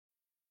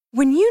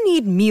When you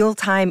need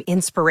mealtime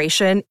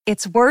inspiration,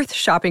 it's worth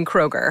shopping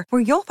Kroger,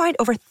 where you'll find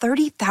over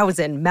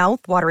 30,000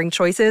 mouth-watering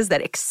choices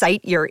that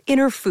excite your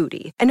inner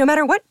foodie. And no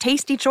matter what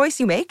tasty choice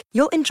you make,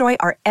 you'll enjoy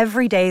our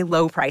everyday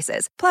low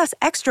prices, plus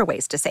extra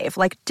ways to save,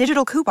 like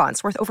digital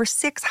coupons worth over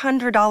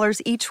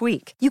 $600 each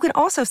week. You can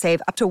also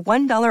save up to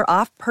 $1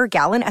 off per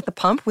gallon at the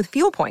pump with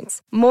fuel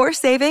points. More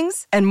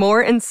savings and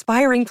more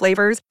inspiring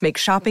flavors make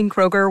shopping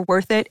Kroger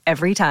worth it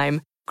every time.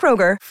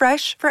 Kroger,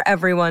 fresh for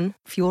everyone.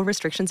 Fuel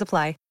restrictions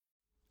apply.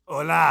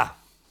 Hola.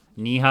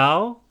 Ni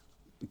hao.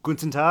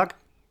 Guten Tag.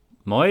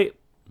 Moi.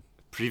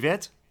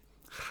 Privet.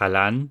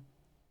 Halan.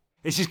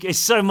 It's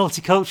so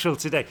multicultural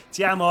today.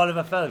 Ti amo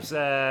Oliver Phelps.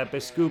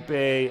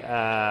 Bescupe.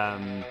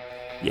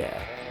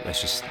 Yeah.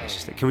 Let's just.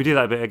 Can we do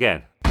that bit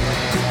again?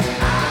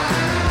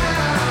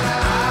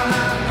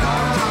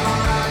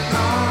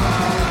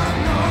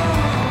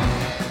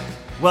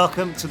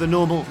 Welcome to the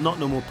Normal Not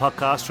Normal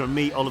podcast from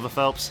me, Oliver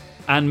Phelps,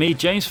 and me,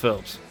 James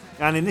Phelps.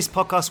 And in this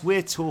podcast,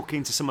 we're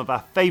talking to some of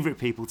our favourite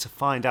people to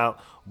find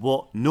out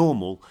what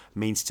normal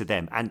means to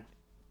them and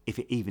if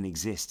it even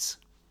exists.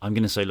 I'm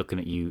going to say, looking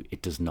at you,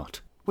 it does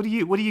not. What are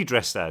you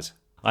dressed as?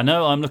 I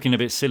know I'm looking a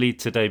bit silly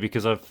today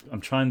because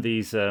I'm trying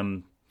these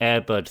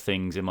earbud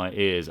things in my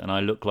ears, and I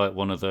look like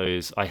one of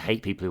those. I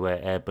hate people who wear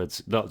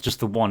earbuds, not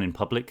just the one in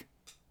public.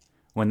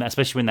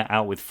 Especially when they're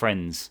out with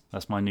friends.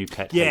 That's my new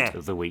pet hate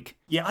of the week.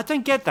 Yeah, I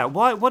don't get that.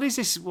 Why? What is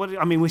this?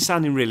 I mean, we're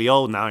sounding really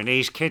old now, and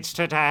these kids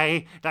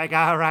today, they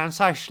go around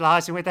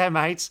socialising with their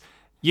mates.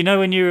 You know,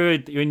 when you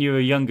were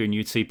younger and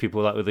you'd see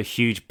people like with a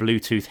huge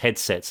Bluetooth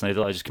headsets, and they'd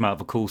like just come out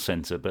of a call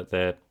centre, but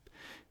they're...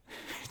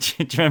 Do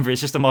you remember?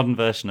 It's just a modern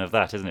version of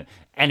that, isn't it?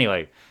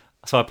 Anyway,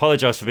 so I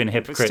apologise for being a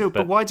hypocrite.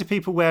 But why do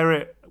people wear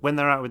it when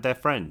they're out with their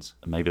friends?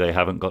 Maybe they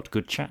haven't got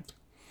good chat.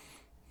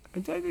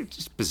 It's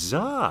just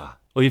bizarre.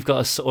 Or you've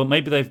got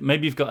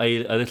maybe you've got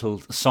a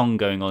little song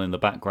going on in the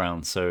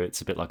background, so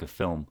it's a bit like a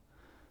film.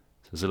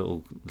 So there's a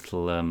little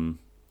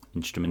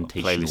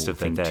instrumentation playlist of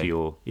thing the day. To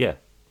your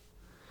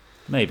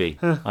maybe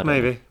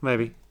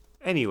maybe.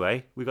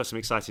 Anyway, we've got some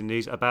exciting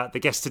news about the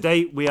guest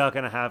today. We are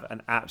going to have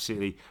an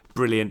absolutely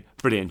brilliant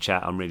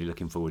chat. I'm really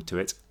looking forward to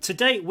it.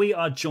 Today we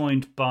are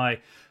joined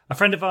by a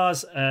friend of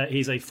ours.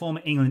 He's a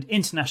former England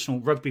international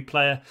rugby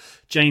player,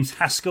 James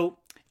Haskell.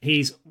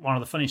 He's one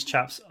of the funniest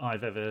chaps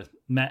I've ever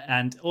met.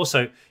 And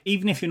also,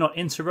 even if you're not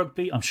into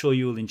rugby, I'm sure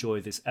you will enjoy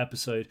this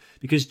episode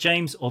because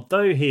James,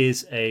 although he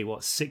is a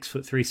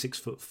 6'3",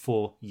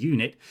 6'4"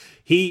 unit,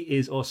 he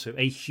is also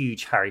a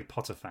huge Harry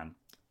Potter fan.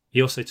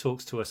 He also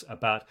talks to us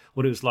about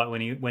what it was like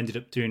when he ended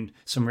up doing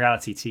some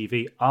reality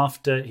TV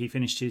after he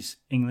finished his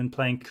England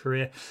playing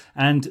career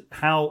and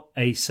how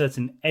a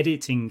certain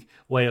editing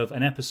way of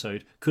an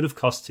episode could have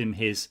cost him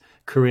his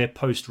career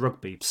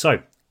post-rugby.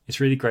 So it's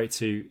really great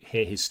to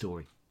hear his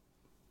story.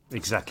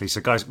 Exactly.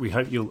 So, guys, we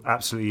hope you'll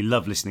absolutely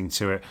love listening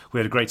to it.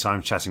 We had a great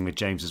time chatting with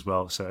James as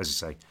well. So, as I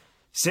say,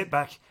 sit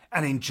back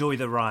and enjoy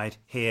the ride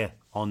here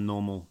on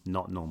Normal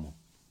Not Normal.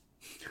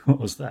 What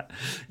was that?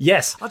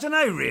 Yes. I don't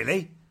know,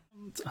 really.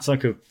 It's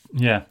like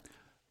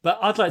But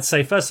I'd like to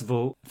say, first of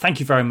all, thank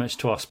you very much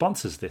to our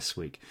sponsors this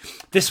week.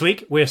 This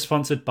week, we're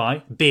sponsored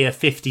by Beer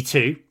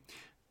 52,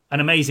 an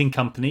amazing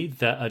company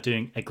that are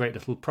doing a great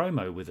little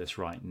promo with us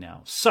right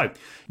now. So,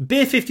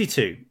 Beer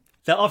 52...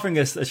 they're offering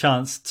us a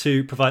chance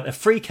to provide a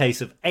free case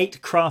of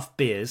 8 craft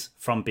beers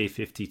from Beer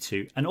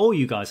 52, and all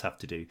you guys have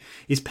to do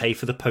is pay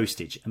for the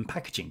postage and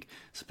packaging.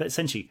 So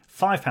essentially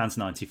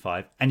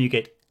 £5.95, and you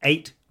get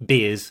 8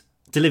 beers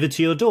delivered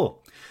to your door.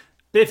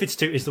 Beer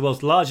 52 is the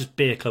world's largest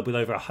beer club with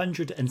over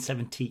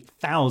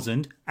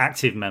 170,000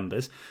 active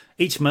members.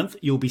 Each month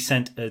you'll be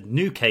sent a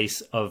new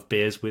case of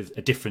beers with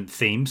a different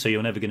theme, so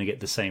you're never going to get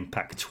the same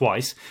pack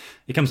twice.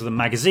 It comes with a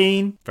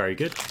magazine, very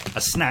good,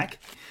 a snack.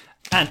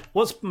 And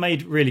what's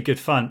made really good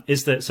fun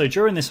is that, so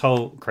during this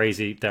whole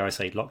crazy, dare I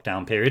say,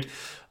 lockdown period,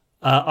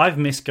 I've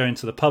missed going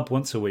to the pub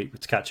once a week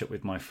to catch up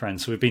with my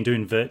friends. So we've been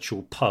doing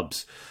virtual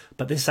pubs.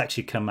 But this has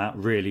actually come out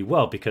really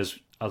well because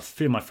a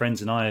few of my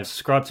friends and I have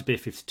subscribed to Beer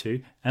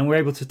 52 and we're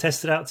able to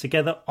test it out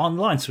together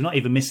online. So we're not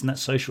even missing that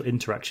social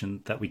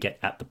interaction that we get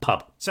at the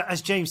pub. So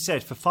as James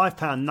said, for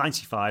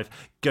 £5.95,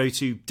 go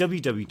to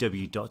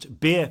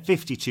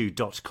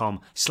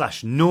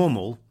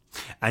www.beer52.com/normal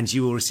and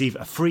you will receive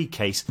a free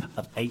case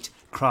of 8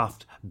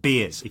 craft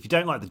beers. If you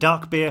don't like the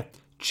dark beer,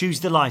 choose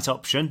the light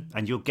option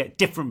and you'll get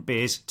different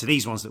beers to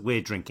these ones that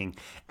we're drinking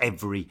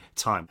every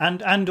time.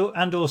 And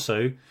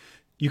also,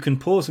 you can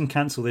pause and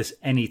cancel this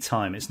any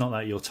time. It's not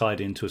that you're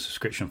tied into a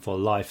subscription for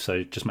life,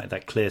 so just make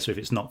that clear. So if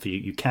it's not for you,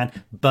 you can.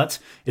 But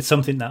it's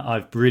something that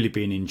I've really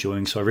been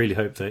enjoying, so I really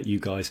hope that you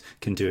guys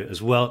can do it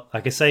as well.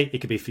 Like I say,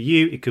 it could be for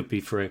you, it could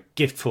be for a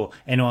gift for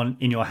anyone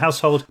in your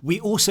household. We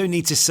also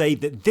need to say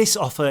that this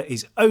offer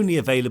is only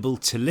available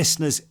to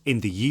listeners in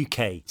the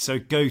UK. So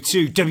go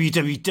to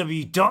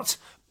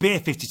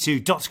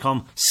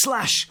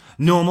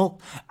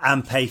www.beer52.com/normal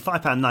and pay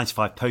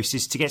 £5.95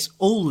 postage to get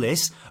all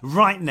this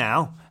right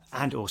now.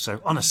 And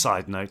also, on a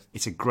side note,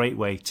 it's a great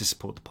way to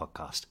support the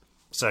podcast.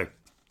 So,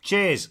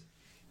 cheers.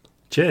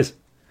 Cheers.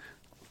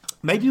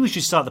 Maybe we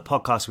should start the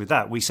podcast with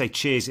that. We say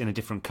cheers in a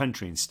different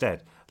country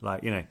instead.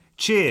 Like,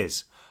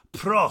 cheers,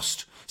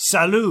 prost,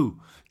 salut,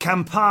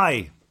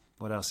 kampai.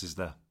 What else is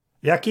there?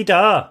 Yaki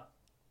da.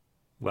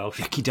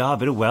 Welsh. Yaki da, a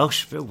bit of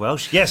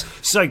Welsh. Yes.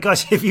 So,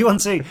 guys, if you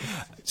want to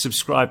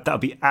subscribe, that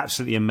would be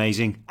absolutely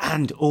amazing.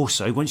 And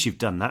also, once you've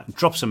done that,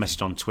 drop us a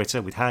message on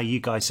Twitter with how you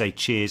guys say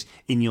cheers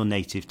in your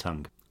native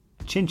tongue.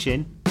 Chin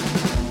chin.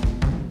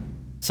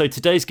 So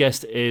today's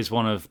guest is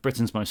one of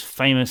Britain's most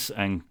famous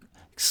and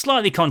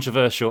slightly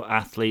controversial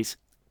athletes.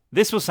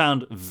 This will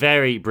sound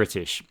very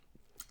British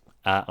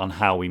on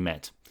how we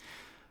met.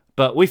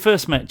 But we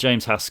first met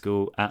James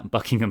Haskell at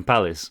Buckingham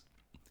Palace,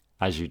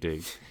 as you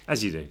do.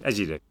 As you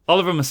do.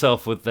 Oliver and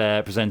myself were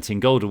there presenting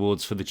Gold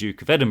Awards for the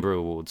Duke of Edinburgh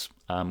Awards,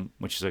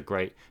 which is a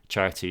great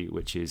charity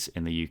which is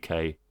in the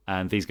UK.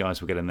 And these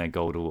guys were getting their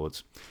Gold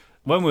Awards.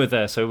 When we were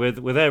there, so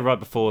we're there right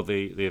before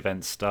the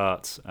event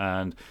starts,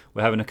 and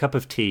we're having a cup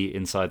of tea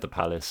inside the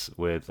palace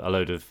with a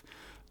load of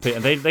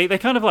people. And they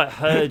kind of like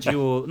herd you,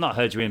 or not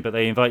herd you in, but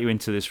they invite you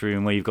into this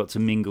room where you've got to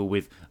mingle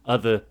with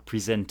other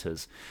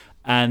presenters.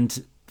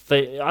 And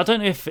I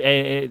don't know if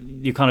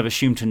you kind of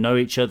assume to know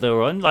each other,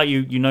 or like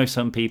you know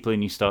some people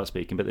and you start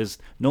speaking, but there's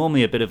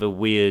normally a bit of a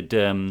weird,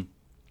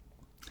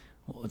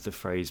 what would the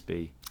phrase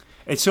be?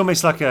 It's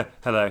almost like a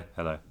hello.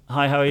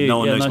 Hi, how are you? No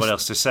one knows what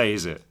else to say,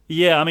 is it?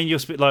 Yeah, I mean,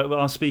 I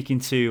was speaking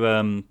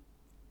to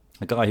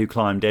a guy who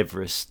climbed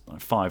Everest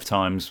 5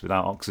 times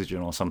without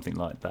oxygen or something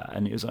like that,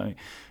 and it was like,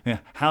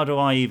 how do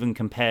I even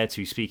compare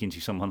to speaking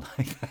to someone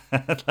like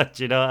that? Like,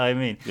 do you know what I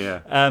mean?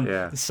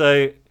 Yeah.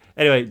 So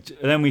anyway,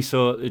 then we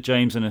saw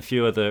James and a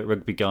few other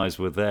rugby guys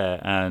were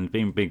there, and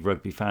being big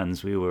rugby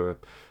fans, we were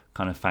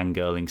kind of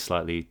fangirling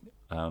slightly.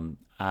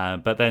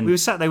 But then we were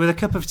sat there with a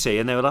cup of tea,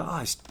 and they were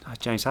like,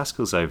 James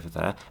Haskell's over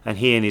there. And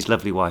he and his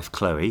lovely wife,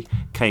 Chloe,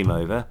 came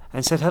over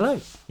and said hello.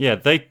 Yeah,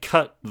 they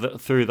cut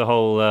through the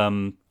whole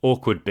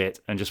awkward bit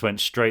and just went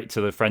straight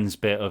to the friends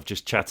bit of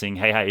just chatting.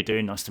 Hey, how you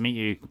doing? Nice to meet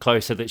you.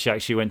 Chloe said that she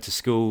actually went to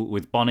school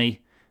with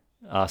Bonnie,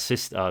 our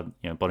sister,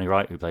 Bonnie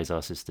Wright, who plays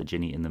our sister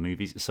Ginny in the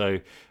movies. So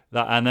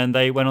and then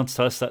they went on to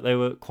tell us that they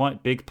were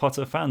quite big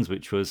Potter fans,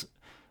 which was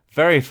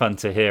very fun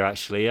to hear,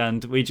 actually,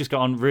 and we just got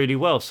on really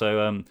well.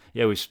 So,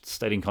 we've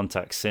stayed in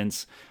contact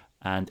since,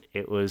 and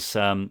it was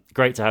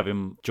great to have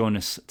him join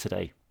us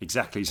today.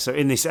 Exactly. So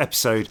in this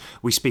episode,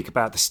 we speak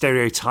about the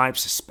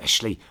stereotypes,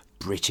 especially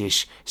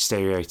British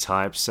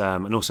stereotypes,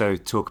 and also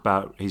talk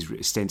about his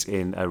stint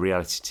in a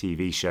reality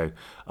TV show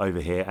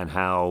over here and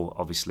how,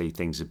 obviously,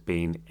 things have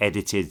been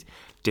edited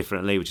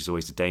differently, which is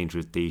always the danger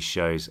of these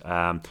shows.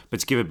 But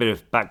to give a bit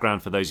of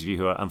background for those of you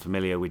who are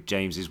unfamiliar with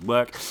James's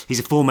work, he's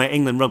a former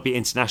England rugby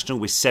international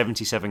with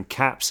 77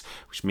 caps,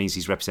 which means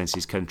he's represented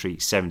his country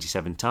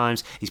 77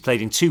 times. He's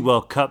played in 2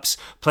 World Cups,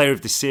 player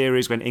of the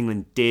series when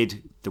England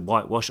did the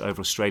whitewash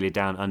over Australia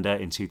Down Under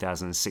in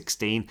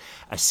 2016,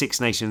 a Six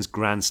Nations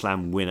Grand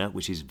Slam winner,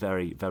 which is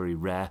very, very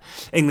rare,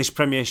 English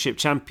Premiership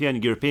champion,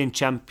 European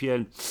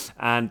champion,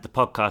 and the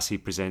podcast he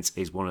presents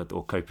is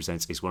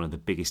co-presents is one of the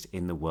biggest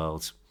in the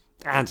world.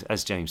 And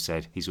as James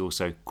said, he's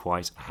also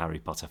quite a Harry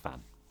Potter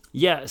fan.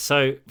 Yeah,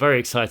 so very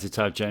excited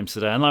to have James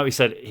today. And like we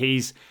said,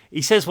 he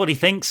says what he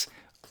thinks,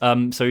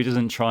 so he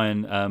doesn't try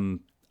and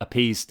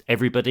appease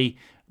everybody.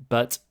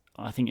 But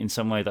I think in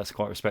some way that's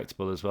quite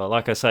respectable as well.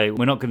 Like I say,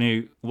 we're not going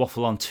to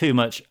waffle on too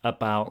much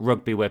about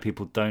rugby where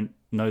people don't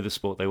know the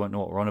sport. They won't know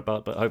what we're on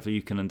about, but hopefully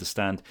you can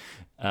understand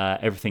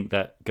everything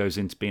that goes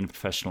into being a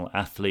professional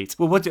athlete.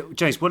 Well,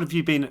 James, what have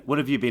you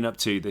been up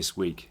to this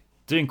week?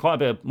 Doing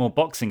quite a bit more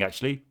boxing,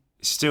 actually.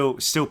 Still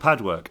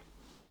pad work?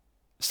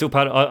 Still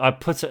pad. I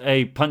put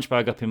a punch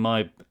bag up in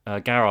my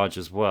garage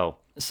as well.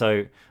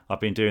 So I've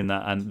been doing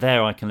that. And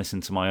there I can listen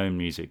to my own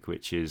music,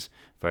 which is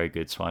very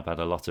good. So I've had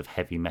a lot of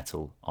heavy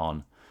metal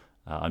on.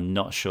 I'm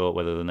not sure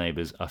whether the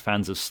neighbours are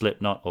fans of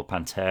Slipknot or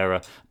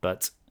Pantera,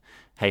 but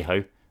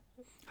hey-ho.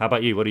 How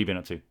about you? What have you been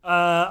up to?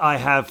 I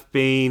have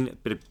been a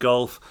bit of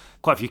golf,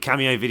 quite a few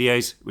cameo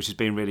videos, which has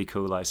been really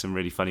cool, like some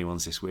really funny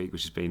ones this week,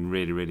 which has been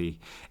really, really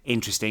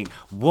interesting.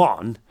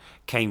 One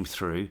came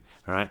through,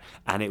 right,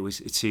 and it was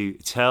to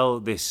tell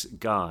this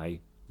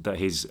guy that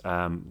his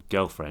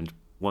girlfriend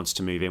wants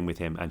to move in with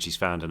him and she's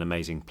found an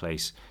amazing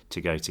place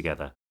to go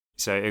together.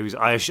 So it was.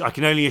 I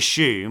can only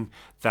assume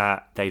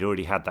that they'd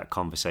already had that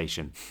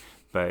conversation.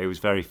 But it was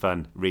very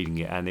fun reading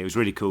it, and it was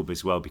really cool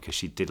as well because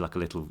she did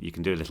you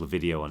can do a little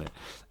video on it,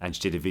 and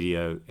she did a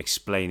video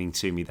explaining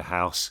to me the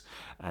house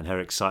and her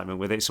excitement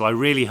with it. So I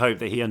really hope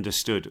that he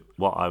understood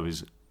what I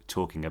was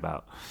talking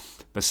about.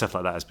 But stuff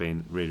like that has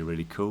been really,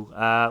 really cool.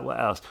 What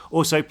else?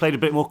 Also played a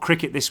bit more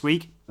cricket this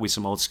week with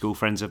some old school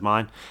friends of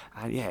mine,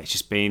 and yeah, it's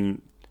just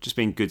been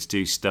good to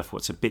do stuff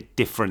what's a bit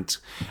different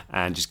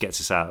and just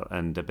gets us out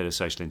and a bit of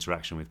social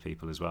interaction with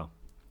people as well.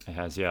 It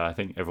has, yeah. I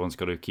think everyone's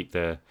got to keep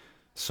their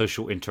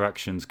social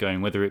interactions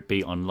going, whether it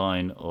be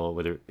online or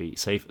whether it be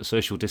safe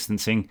social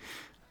distancing,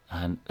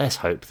 and let's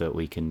hope that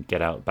we can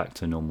get out back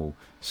to normal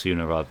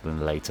sooner rather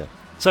than later.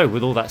 So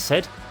with all that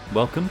said,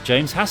 welcome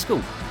James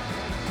Haskell.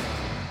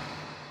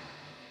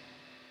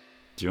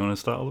 Do you want to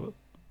start, Oliver?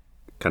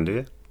 Can do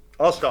it.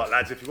 I'll start,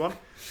 lads, if you want.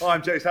 Hi,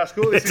 I'm James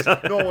Haskell. This is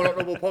Normal Not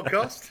Normal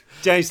podcast.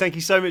 James, thank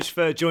you so much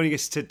for joining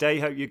us today.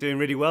 Hope you're doing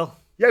really well.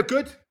 Yeah,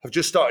 good. I've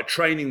just started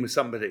training with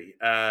somebody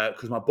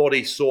because my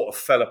body sort of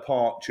fell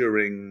apart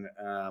during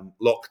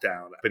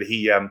lockdown. But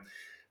he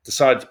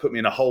decided to put me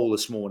in a hole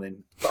this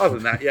morning. But other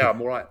than that, yeah,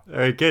 I'm all right.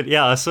 Very good.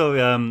 Yeah, I saw,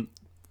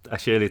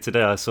 actually earlier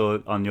today, I saw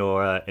on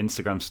your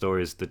Instagram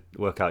stories the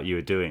workout you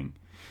were doing.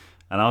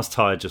 And I was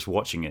tired just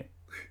watching it.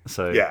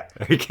 So Yeah.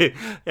 very good.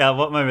 Yeah,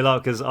 what made me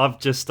laugh, because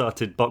I've just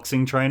started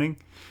boxing training.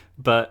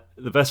 But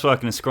the best way I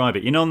can describe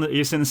it,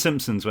 you've seen The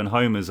Simpsons when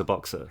Homer's a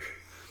boxer?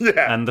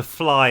 Yeah. And the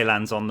fly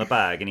lands on the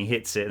bag and he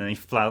hits it and he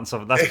flounces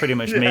off. That's pretty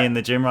much me in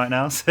the gym right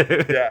now. So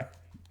Yeah.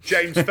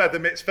 James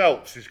Feathermitts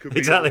Phelps. Could be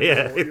exactly,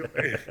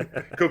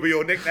 could be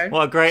your nickname.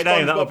 What a great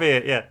name, that would be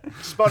it, yeah.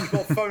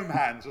 SpongeBob Foam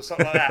Hands or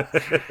something like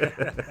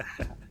that.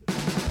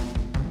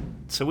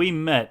 So we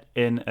met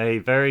in a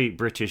very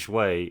British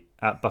way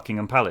at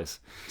Buckingham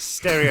Palace.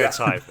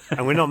 Stereotype.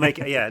 And we're not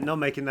making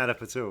that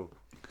up at all.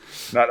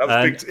 No,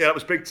 that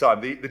was big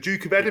time. The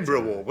Duke of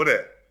Edinburgh Award, wasn't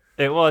it?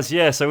 It was,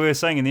 yeah. So we were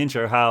saying in the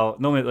intro how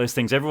normally at those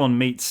things, everyone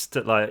meets,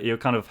 you're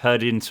kind of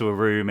herded into a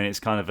room and it's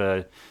kind of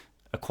a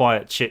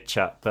quiet chit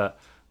chat. But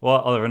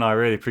what Oliver and I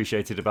really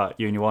appreciated about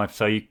you and your wife,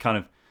 so you kind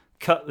of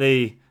cut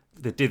the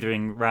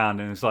dithering round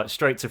and it was like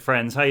straight to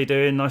friends. How you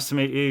doing? Nice to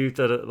meet you.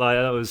 That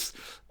was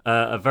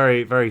a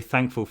very, very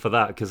thankful for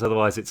that, because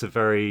otherwise it's a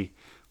very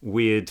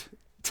weird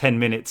 10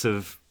 minutes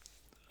of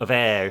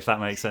air, if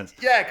that makes sense.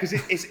 Yeah, because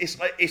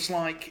it's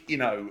like,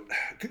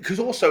 because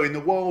also in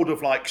the world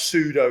of like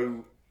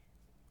pseudo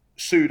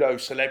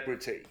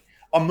celebrity,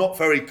 I'm not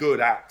very good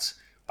at.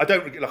 I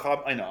don't like.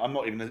 I'm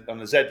not even on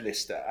a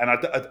Z-lister, and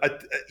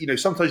I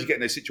sometimes you get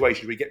in those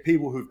situations where you get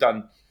people who've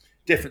done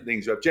different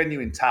things, who have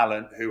genuine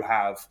talent, who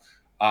have,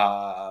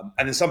 and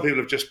then some people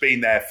have just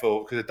been there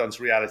because they've done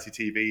some reality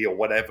TV or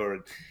whatever,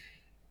 and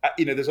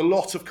there's a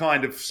lot of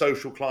kind of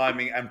social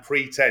climbing and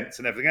pretense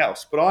and everything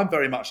else. But I'm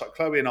very much like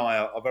Chloe and I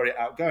are very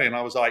outgoing, and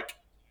I was like,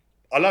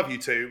 I love you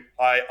two.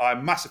 I'm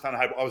a massive fan of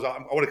Hope. I was like,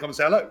 I want to come and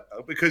say hello,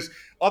 because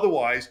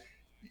otherwise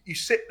you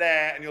sit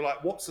there and you're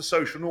like, what's the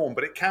social norm?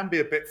 But it can be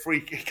a bit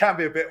freaky. It can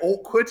be a bit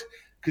awkward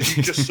because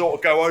you just sort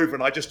of go over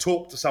and I just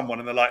talk to someone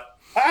and they're like,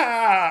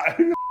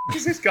 who the f-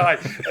 is this guy?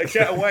 They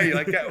get away.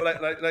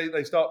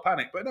 They start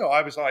panic. But no,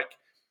 I was like,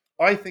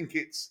 I think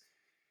it's,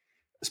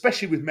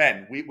 especially with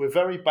men, we're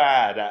very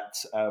bad at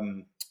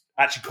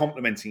actually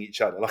complimenting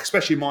each other. Like,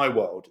 especially in my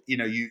world,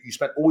 you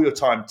spend all your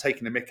time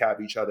taking the mick out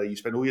of each other. You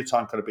spend all your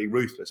time kind of being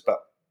ruthless, but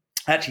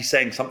actually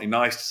saying something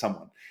nice to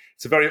someone,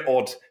 it's a very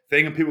odd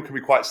thing, and people can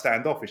be quite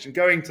standoffish. And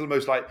going to the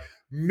most like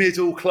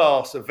middle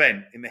class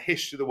event in the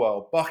history of the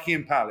world,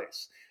 Buckingham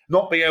Palace,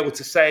 not being able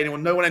to say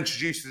anyone, no one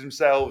introduces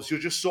themselves, you're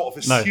just sort of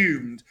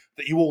assumed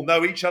that you all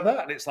know each other,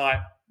 and it's like,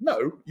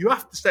 no, you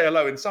have to say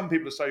hello. And some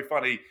people are so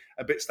funny,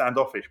 a bit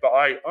standoffish, but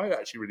I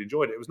actually really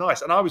enjoyed it. It was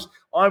nice, and I was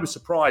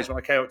surprised when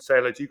I came out to say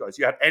hello to you guys.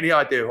 You had any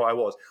idea who I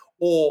was,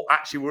 or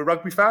actually were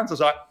rugby fans? I was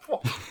like,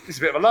 there's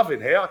a bit of a love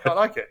in here. I quite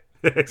like it.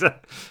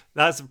 Exactly.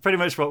 That's pretty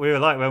much what we were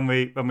like when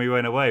we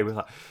went away. We were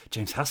like,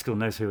 James Haskell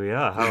knows who we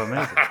are. How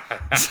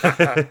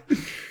amazing!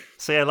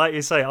 So yeah, like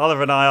you say,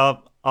 Oliver and I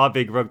are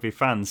big rugby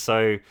fans.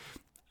 So,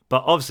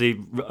 but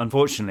obviously,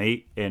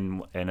 unfortunately,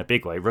 in a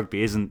big way,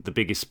 rugby isn't the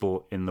biggest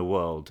sport in the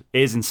world. It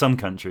is in some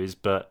countries,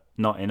 but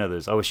not in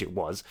others. I wish it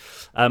was.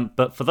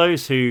 But for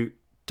those who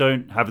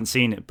haven't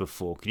seen it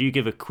before, could you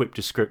give a quick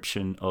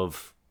description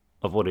of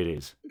what it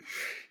is?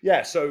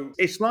 Yeah, so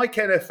it's like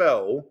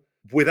NFL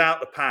without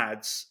the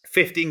pads,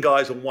 15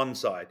 guys on one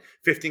side,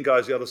 15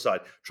 guys on the other side,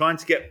 trying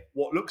to get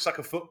what looks like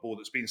a football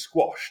that's been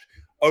squashed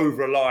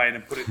over a line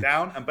and put it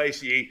down. And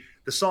basically,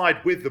 the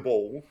side with the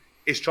ball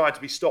is trying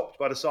to be stopped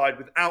by the side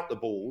without the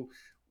ball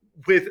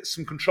with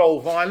some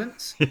controlled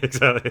violence.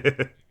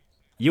 Exactly.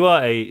 You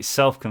are a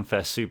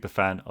self-confessed super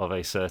fan of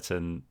a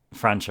certain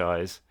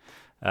franchise,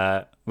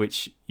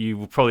 which you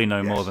will probably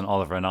know more than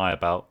Oliver and I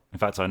about. In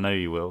fact, I know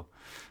you will.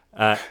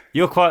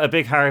 You're quite a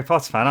big Harry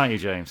Potter fan, aren't you,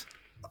 James?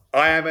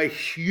 I am a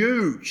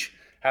huge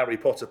Harry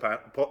Potter fan.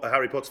 I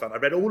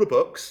read all the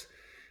books.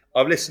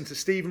 I've listened to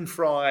Stephen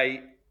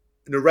Fry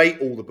narrate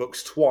all the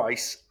books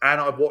twice,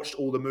 and I've watched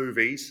all the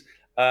movies.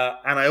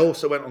 And I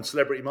also went on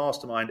Celebrity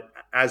Mastermind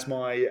as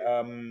my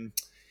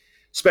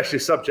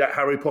specialist subject,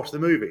 Harry Potter the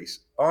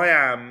movies. I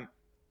am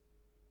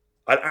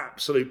an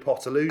absolute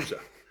Potter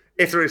loser,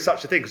 if there is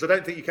such a thing, because I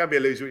don't think you can be a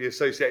loser when you're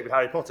associated with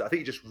Harry Potter. I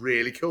think you're just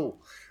really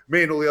cool.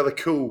 Me and all the other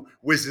cool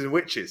wizards and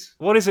witches.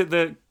 What is it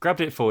that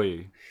grabbed it for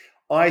you?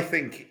 I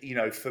think,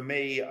 for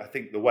me, I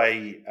think the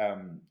way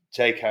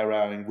J.K.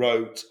 Rowling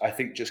wrote, I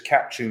think just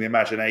capturing the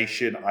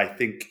imagination, I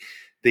think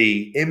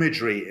the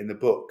imagery in the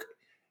book,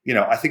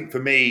 I think for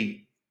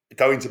me,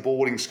 going to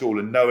boarding school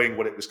and knowing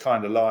what it was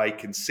kind of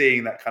like and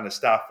seeing that kind of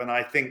stuff. And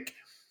I think,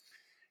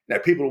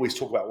 people always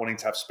talk about wanting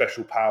to have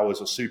special powers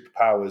or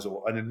superpowers,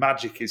 and then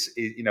magic is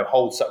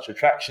holds such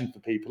attraction for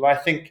people. I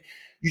think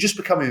you just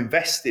become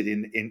invested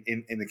in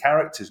the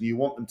characters and you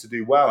want them to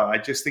do well. And I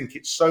just think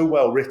it's so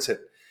well written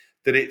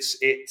that it's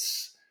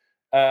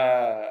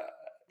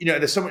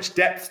there's so much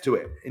depth to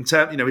it in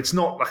terms, it's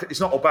not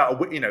about,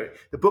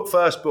 the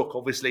first book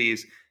obviously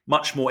is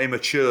much more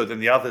immature than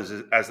the others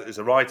as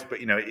a writer, but,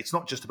 it's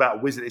not just about a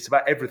wizard, it's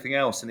about everything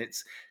else. And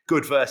it's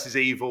good versus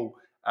evil.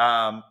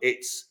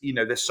 It's,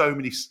 there's so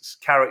many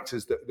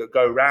characters that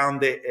go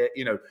around it.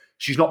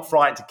 She's not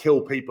frightened to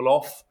kill people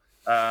off.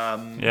 I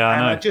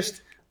know.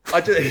 I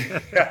do.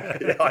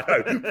 Yeah, I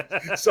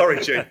know. Sorry,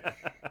 Chief.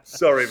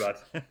 Sorry, bud.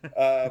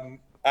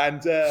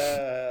 But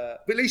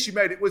at least you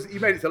made it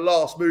to the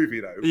last movie,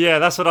 though. Yeah,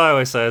 that's what I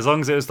always say. As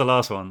long as it was the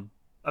last one.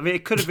 I mean,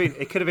 it could have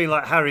been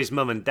like Harry's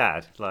mum and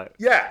dad. Like,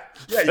 yeah,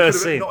 you could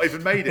have not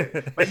even made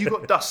it. But you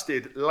got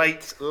dusted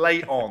late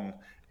on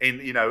in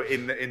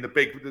the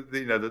big,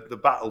 the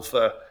battle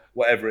for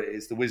whatever it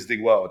is, the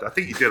Wizarding World. I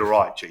think you did all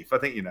right, Chief. I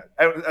think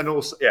and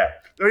also, yeah.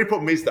 The only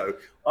problem is though,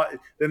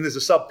 then there's a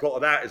subplot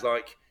of that is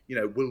like,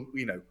 will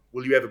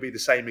you ever be the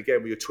same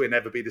again? Will your twin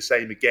ever be the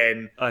same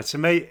again? It's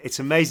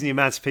amazing the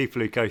amount of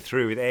people who go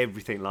through with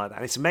everything like that.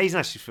 And it's amazing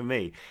actually for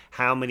me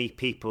how many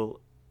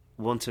people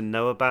want to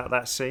know about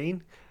that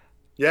scene.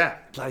 Yeah,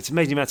 like, it's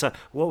amazing amount of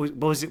time. What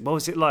was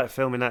it like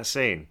filming that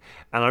scene?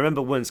 And I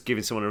remember once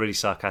giving someone a really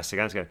sarcastic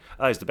answer, going,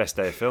 "Oh, it's the best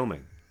day of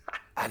filming,"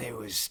 and it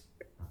was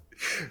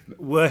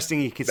worst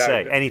thing you could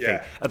say. Anything.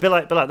 Yeah. A bit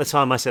like the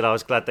time I said I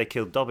was glad they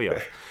killed Dobby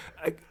off,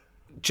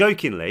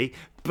 jokingly,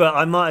 but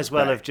I might as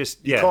well have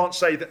just. You can't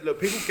say that.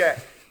 Look, people,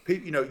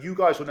 you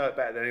guys will know it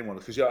better than anyone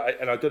because,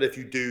 and I don't know if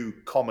you do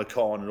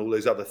Comic-Con and all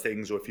those other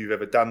things, or if you've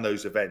ever done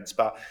those events,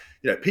 but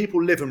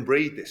people live and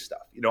breathe this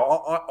stuff.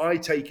 I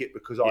take it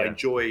because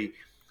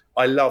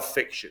I love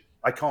fiction.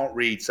 I can't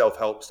read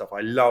self-help stuff.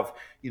 I love,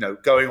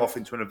 going off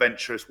into an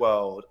adventurous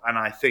world, and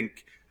I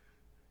think.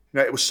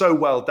 It was so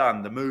well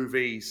done. The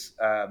movies,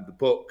 the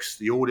books,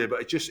 the audio,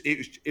 but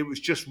it was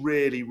just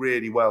really,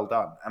 really well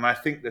done. And I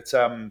think that,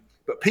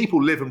 but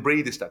people live and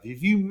breathe this stuff.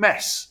 If you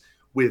mess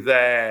with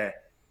their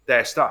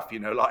stuff,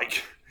 things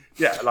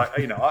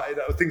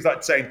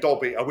like saying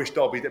Dobby, I wish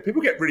Dobby. That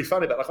people get really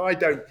funny about.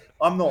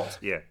 I'm not.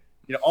 Yeah.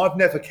 I've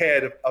never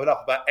cared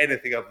enough about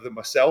anything other than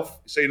myself.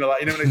 So when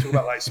they talk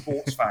about like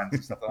sports fans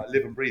and stuff like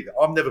live and breathe it,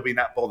 I've never been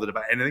that bothered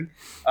about anything.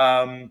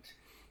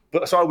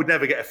 But so I would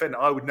never get offended.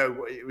 I would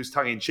know it was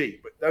tongue in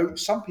cheek. But though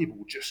some people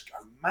would just go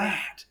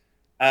mad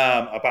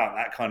about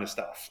that kind of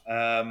stuff.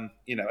 And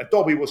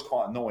Dobby was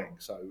quite annoying.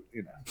 So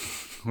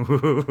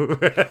well,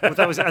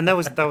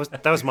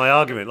 that was my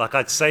argument. Like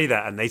I'd say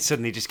that, and they'd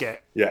suddenly just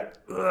get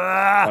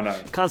I know.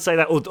 Can't say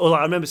that. Or like,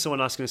 I remember someone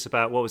asking us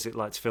about what was it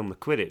like to film the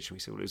Quidditch, and we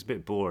said, well, it was a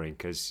bit boring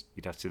because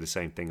you'd have to do the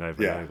same thing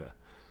over and over.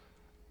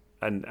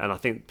 And I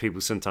think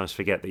people sometimes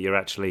forget that you're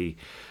actually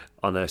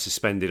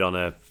suspended on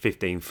a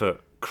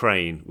 15-foot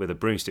crane with a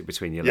broomstick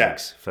between your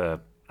legs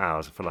for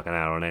hours, for like an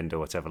hour on end or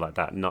whatever like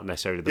that. Not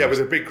necessarily with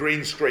a big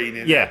green screen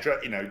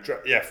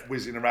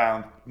whizzing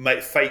around,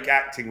 fake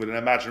acting with an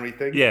imaginary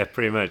thing. Yeah,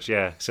 pretty much.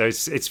 Yeah. So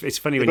it's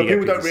funny when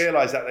people don't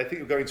realise that. They think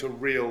you're going to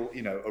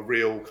a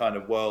real kind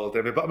of world.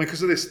 But I mean,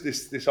 because of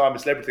this I'm a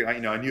Celebrity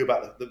thing, I knew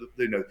about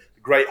the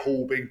Great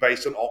Hall being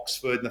based on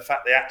Oxford, and the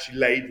fact they actually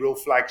laid real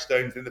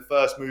flagstones. In the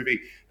first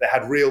movie, they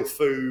had real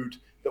food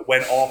that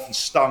went off and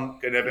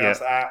stunk and everything else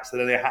like that. So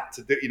then they had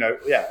to do,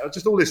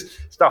 just all this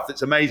stuff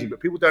that's amazing. But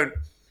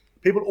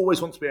people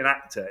always want to be an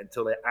actor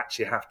until they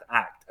actually have to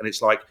act. And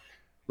it's like,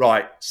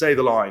 right, say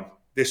the line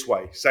this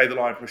way, say the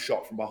line from a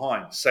shot from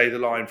behind, say the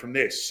line from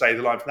this, say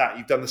the line from that.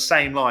 You've done the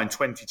same line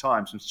 20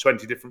 times from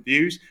 20 different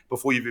views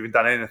before you've even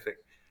done anything.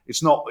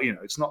 It's not,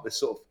 it's not this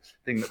sort of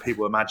thing that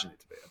people imagine it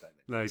to be, I don't think.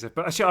 No,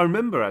 exactly. But actually, I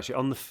remember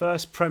on the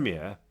first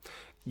premiere,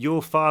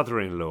 your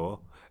father-in-law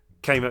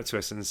came up to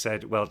us and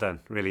said, "Well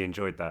done, really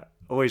enjoyed that."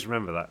 Always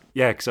remember that.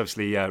 Yeah, because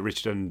obviously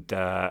Richard and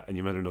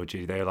your mother-in-law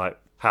Judy, they were like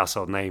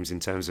household names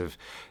in terms of,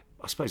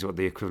 I suppose, what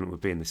the equivalent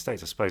would be in the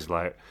States. I suppose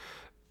like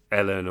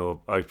Ellen or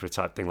Oprah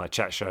type thing, like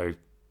chat show.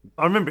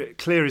 I remember it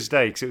clear as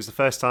day because it was the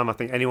first time I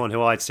think anyone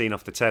who I'd seen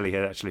off the telly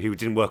who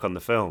didn't work on the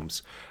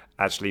films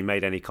actually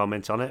made any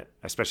comment on it,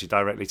 especially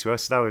directly to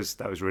us. That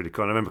was really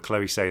cool. And I remember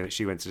Chloe saying that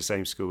she went to the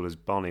same school as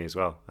Bonnie as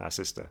well, our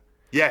sister.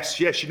 Yes,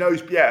 she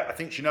knows. Yeah, I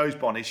think she knows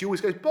Bonnie. She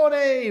always goes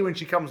Bonnie when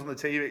she comes on the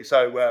TV.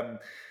 So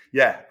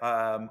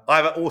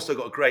I've also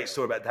got a great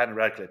story about Daniel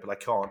Radcliffe, but I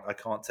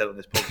can't tell it on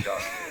this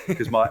podcast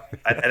because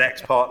an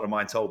ex-partner of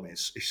mine told me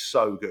it's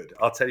so good.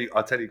 I'll tell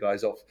you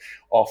guys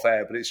off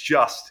air, but it's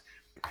just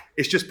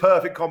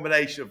perfect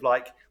combination of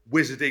like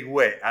wizarding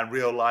wit and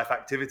real life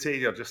activity.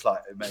 You're just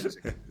like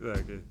amazing.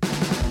 Very good.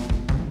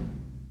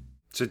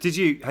 So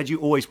had you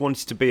always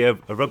wanted to be a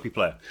rugby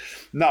player?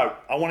 No,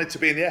 I wanted to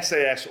be in the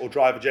SAS or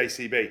drive a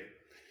JCB.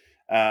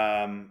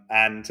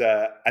 And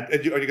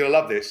you're going to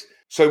love this.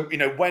 So,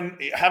 when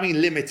having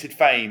limited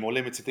fame or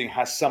limited thing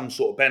has some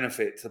sort of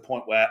benefit to the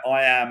point where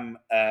I am,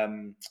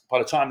 by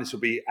the time this will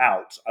be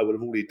out, I would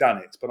have already done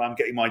it, but I'm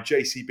getting my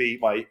JCB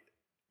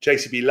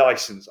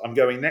license. I'm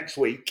going next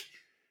week,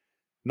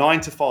 9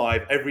 to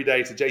 5, every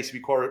day to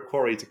JCB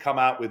Quarry to come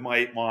out with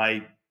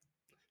my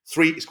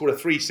it's called a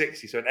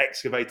 360, so an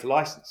excavator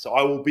license. So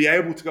I will be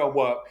able to go and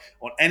work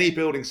on any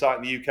building site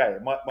in the UK.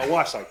 And my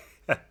wife's like,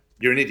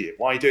 "You're an idiot.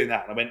 Why are you doing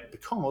that?" And I went,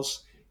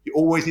 "Because You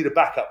always need a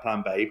backup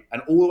plan, babe.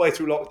 And all the way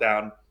through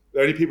lockdown,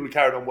 the only people who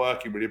carried on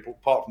working, really,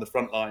 apart from the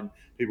frontline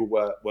people,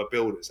 were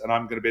builders. And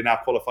I'm going to be a now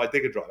qualified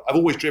digger driver. I've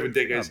always driven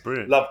diggers,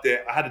 loved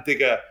it. I had a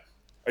digger.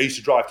 I used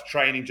to drive to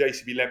training.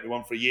 JCB lent me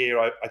one for a year.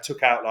 I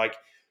took out like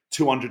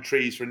 200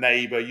 trees for a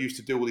neighbour, used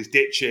to do all this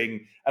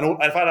ditching. And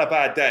if I had a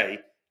bad day,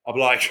 I'd be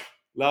like,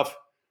 love,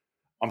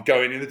 I'm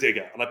going in the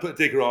digger. And I put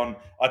the digger on.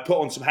 I'd put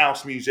on some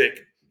house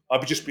music. I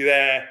would just be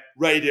there,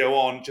 radio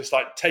on, just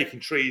like taking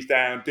trees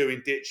down,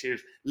 doing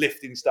ditches,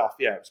 lifting stuff.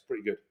 Yeah, it was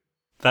pretty good.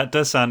 That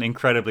does sound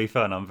incredibly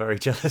fun. I'm very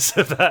jealous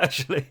of that,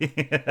 actually.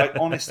 Like,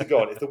 honest to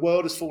God, if the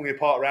world is falling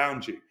apart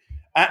around you,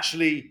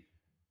 actually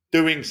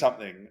doing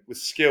something with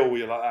skill where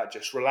you're like that,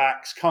 just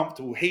relax,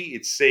 comfortable,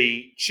 heated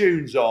seat,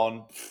 tunes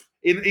on,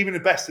 even the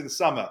best in the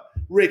summer,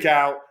 rig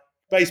out,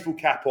 baseball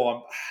cap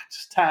on,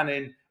 just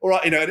tanning. All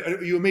right,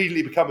 you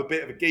immediately become a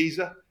bit of a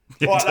geezer.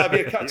 All right, that'll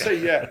be a cut too,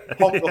 yeah.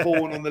 Honk the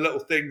horn on the little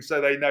thing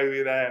so they know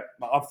you're there.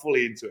 I'm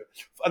fully into it.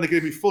 And they're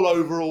going to be full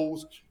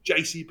overalls,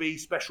 JCB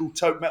special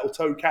metal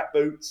toe cap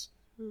boots.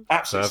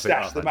 Absolutely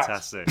stash the max.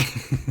 Fantastic.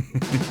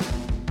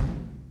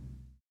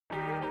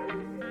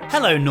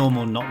 Hello,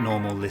 normal, not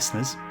normal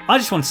listeners. I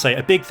just want to say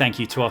a big thank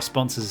you to our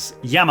sponsors,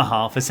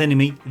 Yamaha, for sending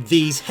me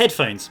these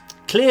headphones.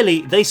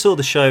 Clearly, they saw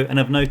the show and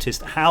have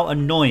noticed how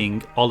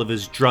annoying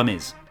Oliver's drum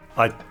is.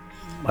 I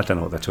don't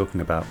know what they're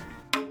talking about.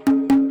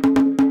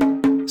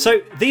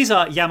 So these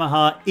are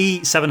Yamaha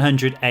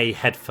E700A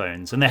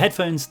headphones, and they're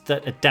headphones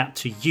that adapt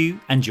to you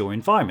and your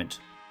environment.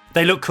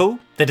 They look cool,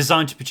 they're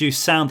designed to produce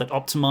sound that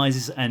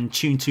optimizes and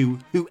tune to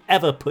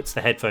whoever puts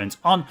the headphones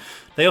on.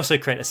 They also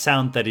create a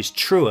sound that is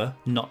truer,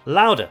 not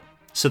louder,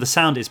 so the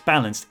sound is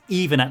balanced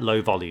even at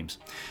low volumes.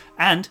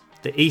 And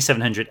the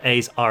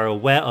E700As are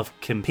aware of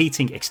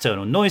competing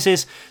external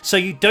noises, so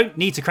you don't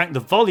need to crank the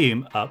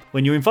volume up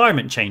when your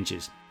environment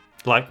changes,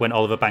 like when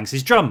Oliver bangs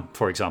his drum,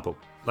 for example.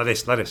 Like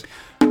this.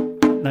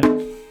 No.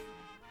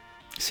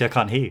 See, I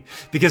can't hear you.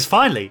 Because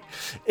finally,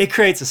 it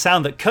creates a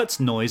sound that cuts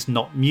noise,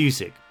 not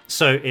music.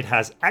 So it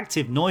has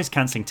active noise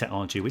cancelling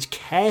technology, which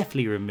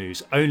carefully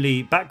removes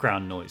only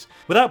background noise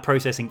without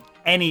processing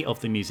any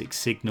of the music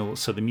signal,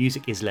 so the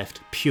music is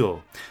left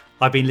pure.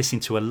 I've been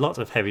listening to a lot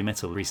of heavy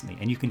metal recently,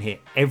 and you can hear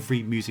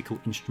every musical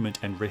instrument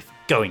and riff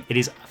going. It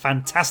is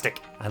fantastic.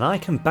 And I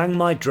can bang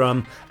my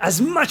drum as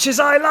much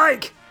as I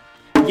like.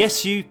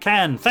 Yes, you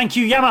can. Thank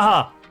you,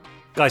 Yamaha.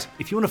 Guys,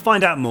 if you want to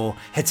find out more,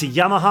 head to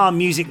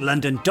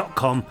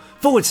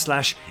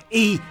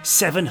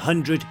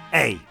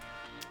yamahamusiclondon.com/E700A.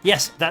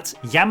 Yes, that's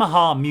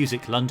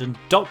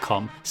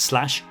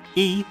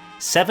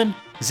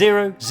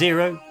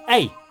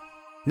yamahamusiclondon.com/E700A.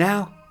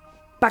 Now,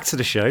 back to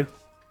the show.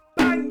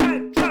 Bang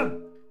that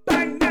drum!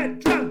 Bang that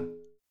drum!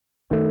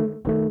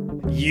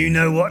 You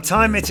know what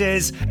time it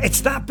is.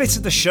 It's that bit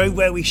of the show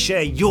where we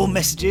share your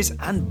messages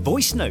and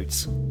voice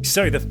notes.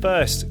 So the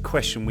first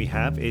question we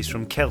have is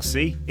from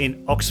Kelsey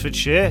in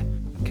Oxfordshire.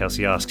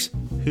 Kelsey asks,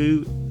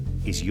 who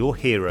is your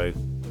hero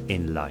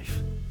in life?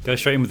 Go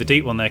straight in with the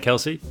deep one there,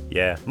 Kelsey.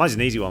 Yeah, mine's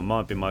an easy one. Mine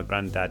would be my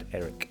granddad,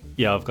 Eric.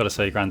 Yeah, I've got to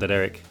say Grandad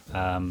Eric.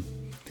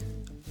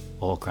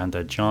 Or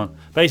Grandad John.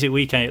 Basically,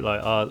 we came,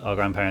 like, our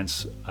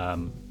grandparents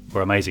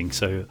were amazing.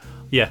 So,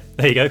 yeah,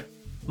 there you go.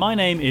 My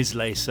name is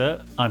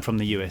Lisa. I'm from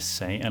the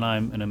USA, and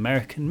I'm an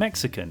American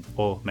Mexican,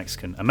 or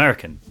Mexican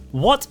American.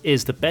 What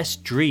is the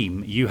best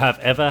dream you have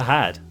ever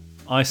had?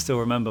 I still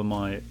remember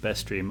my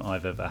best dream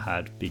I've ever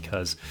had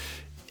because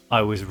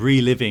I was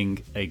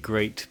reliving a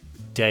great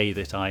day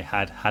that I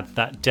had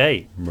that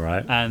day.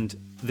 Right. And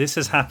this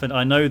has happened.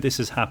 I know this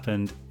has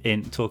happened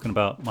in talking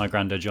about my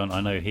granddad John. I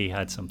know he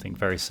had something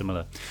very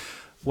similar.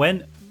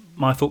 When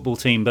my football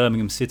team,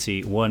 Birmingham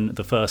City, won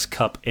the first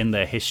cup in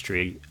their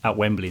history at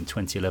Wembley in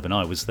 2011,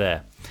 I was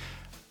there.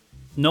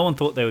 No one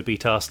thought they would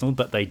beat Arsenal,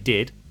 but they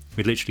did,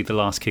 with literally the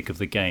last kick of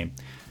the game.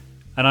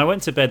 And I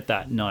went to bed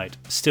that night,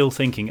 still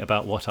thinking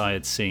about what I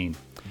had seen.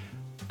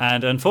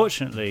 And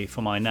unfortunately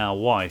for my now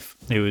wife,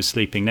 who was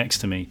sleeping next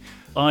to me,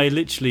 I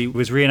literally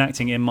was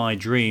reenacting in my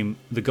dream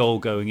the goal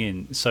going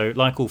in. So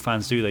like all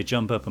fans do, they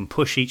jump up and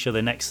push each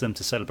other next to them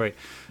to celebrate.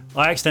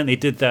 I accidentally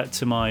did that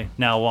to my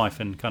now wife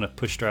and kind of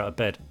pushed her out of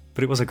bed.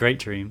 But it was a great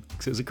dream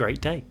because it was a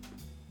great day.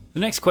 The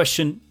next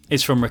question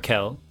is from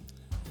Raquel.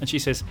 And she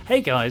says,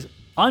 hey guys,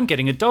 I'm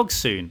getting a dog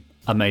soon.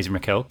 Amazing,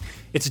 Raquel.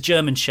 It's a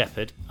German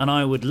Shepherd and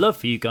I would love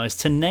for you guys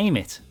to name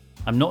it.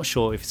 I'm not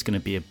sure if it's going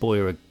to be a boy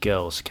or a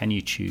girl, so can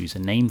you choose a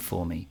name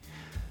for me?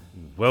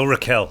 Well,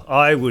 Raquel,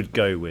 I would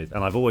go with,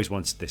 and I've always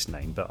wanted this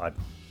name, but I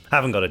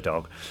haven't got a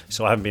dog,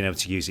 so I haven't been able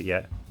to use it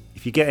yet.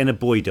 If you get in a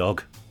boy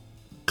dog,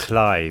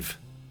 Clive.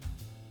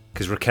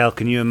 Because Raquel,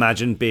 can you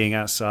imagine being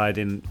outside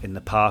in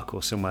the park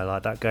or somewhere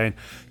like that going,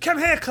 come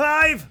here,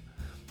 Clive!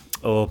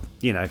 Or,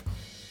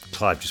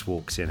 Clive just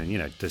walks in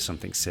and, does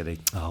something silly.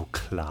 Oh,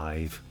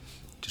 Clive.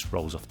 Just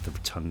rolls off the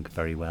tongue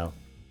very well.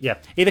 Yeah,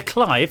 either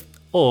Clive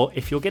or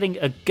if you're getting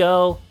a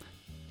girl,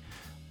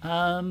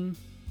 I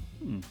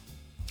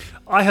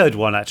heard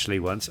one actually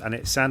once and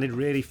it sounded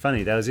really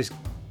funny. There was this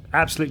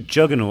absolute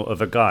juggernaut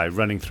of a guy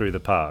running through the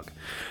park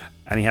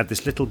and he had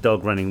this little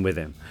dog running with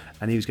him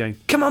and he was going,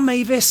 come on,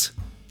 Mavis!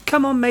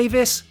 Come on,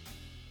 Mavis.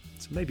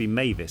 It's maybe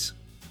Mavis.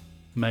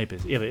 Maybe.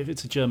 Yeah, but if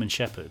it's a German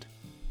Shepherd.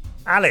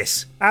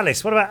 Alice.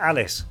 Alice. What about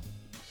Alice?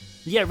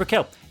 Yeah,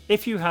 Raquel,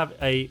 if you have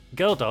a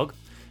girl dog,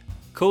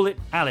 call it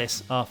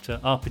Alice after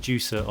our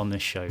producer on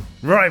this show.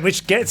 Right,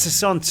 which gets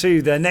us on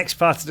to the next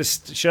part of the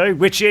show,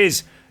 which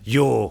is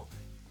your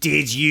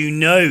Did You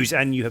Knows?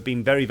 And you have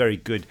been very, very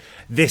good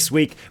this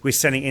week. We're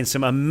sending in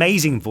some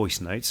amazing voice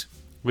notes.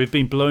 We've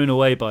been blown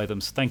away by them,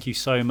 so thank you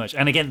so much.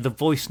 And again, the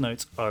voice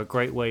notes are a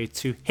great way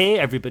to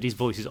hear everybody's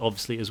voices,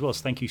 obviously, as well.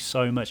 So thank you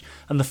so much.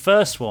 And the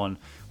first one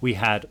we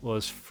had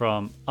was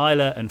from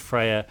Isla and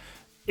Freya.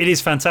 It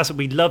is fantastic.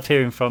 We loved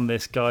hearing from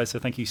this, guys. So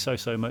thank you so,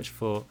 so much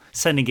for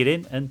sending it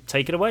in and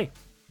take it away.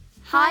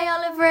 Hi,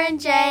 Oliver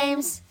and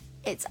James.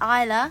 It's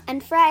Isla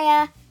and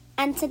Freya,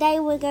 and today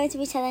we're going to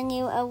be telling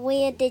you a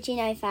weird Did You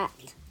Know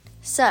fact.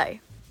 So,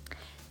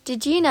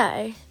 did you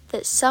know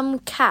that some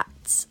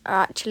cats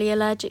are actually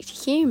allergic to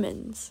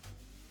humans?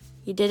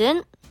 You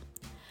didn't?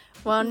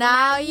 Well,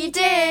 now you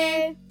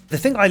do. The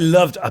thing I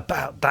loved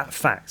about that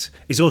fact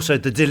is also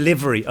the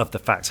delivery of the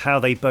facts, how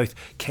they both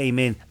came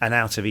in and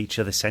out of each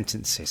other's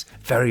sentences.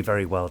 Very,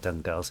 very well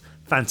done, girls.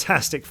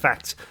 Fantastic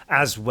fact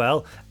as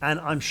well. And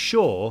I'm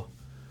sure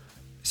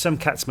some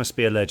cats must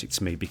be allergic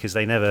to me because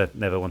they never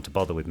want to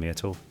bother with me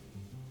at all.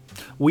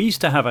 We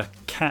used to have a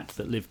cat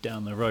that lived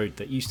down the road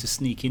that used to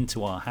sneak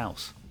into our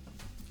house.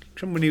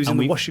 Remember when he was in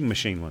the washing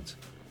machine once?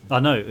 I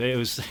know, it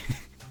was...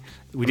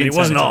 It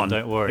wasn't on.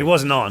 Don't worry. It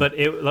wasn't on. But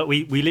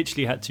we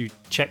literally had to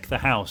check the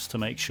house to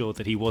make sure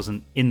that he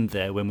wasn't in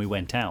there when we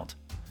went out.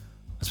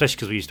 Especially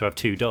because we used to have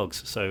 2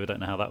 dogs, so I don't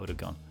know how that would have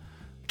gone.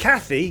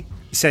 Kathy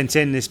sent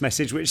in this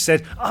message which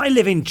said, I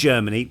live in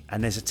Germany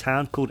and there's a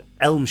town called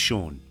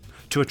Elmshorn.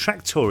 To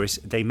attract tourists,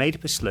 they made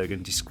up a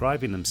slogan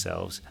describing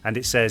themselves and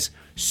it says,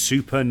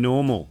 super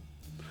normal.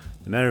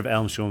 The mayor of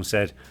Elmshorn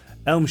said,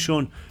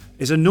 Elmshorn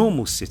is a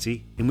normal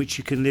city in which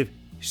you can live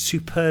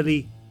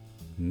superly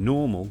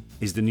normal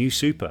is the new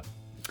super.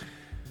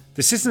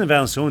 The citizens of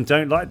Elmshorn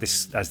don't like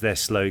this as their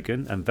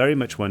slogan and very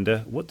much wonder,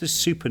 what does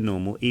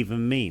supernormal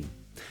even mean?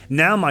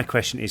 Now my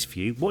question is for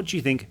you, what do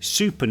you think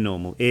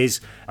supernormal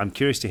is? I'm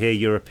curious to hear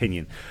your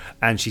opinion.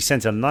 And she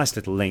sent a nice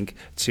little link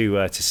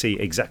to see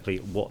exactly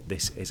what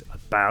this is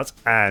about.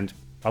 And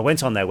I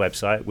went on their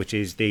website, which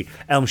is the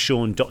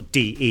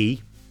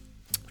elmshorn.de,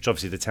 which is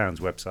obviously the town's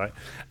website.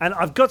 And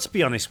I've got to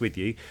be honest with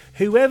you,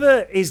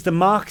 whoever is the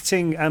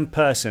marketing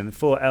person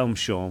for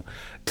Elmshorn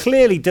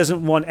clearly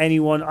doesn't want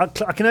anyone... I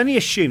can only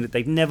assume that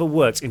they've never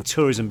worked in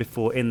tourism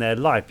before in their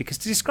life, because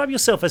to describe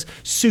yourself as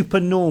super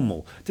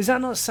normal, does that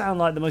not sound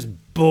like the most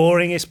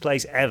boringest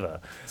place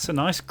ever? It's a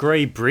nice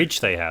grey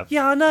bridge they have.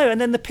 Yeah, I know.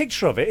 And then the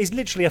picture of it is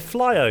literally a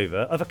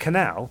flyover of a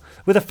canal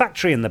with a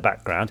factory in the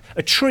background,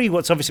 a tree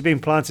what's obviously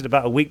been planted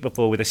about a week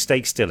before with a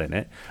stake still in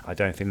it. I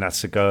don't think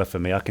that's a goer for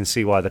me. I can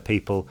see why the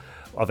people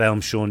of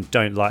Elmshorn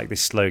don't like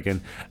this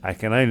slogan. I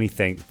can only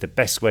think the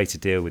best way to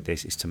deal with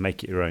this is to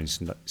make it your own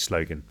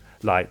slogan.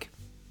 Like,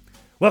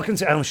 welcome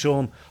to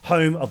Elmshorn,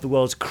 home of the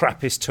world's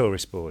crappiest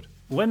tourist board.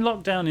 When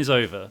lockdown is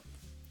over,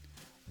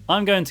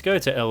 I'm going to go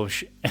to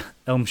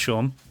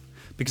Elmshorn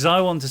because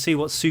I want to see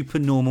what super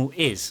normal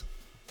is.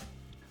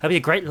 That'd be a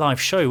great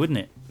live show, wouldn't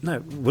it? No,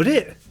 would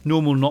it?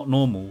 Normal, not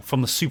normal,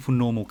 from the super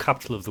normal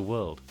capital of the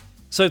world.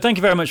 So thank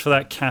you very much for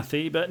that,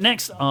 Kathy. But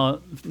our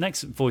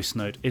next voice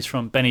note is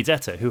from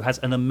Benedetta, who has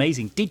an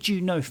amazing Did You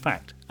Know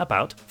fact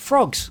about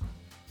frogs.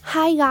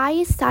 Hi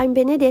guys, I'm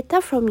Benedetta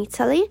from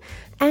Italy,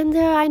 and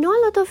I know a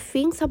lot of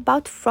things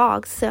about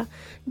frogs.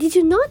 Did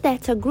you know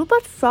that a group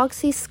of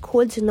frogs is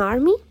called an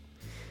army?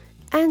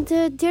 And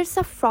there's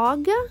a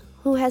frog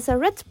who has a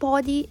red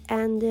body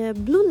and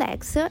blue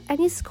legs, and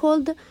is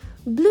called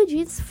Blue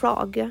Jeans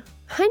Frog.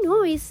 I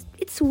know,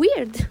 it's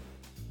weird.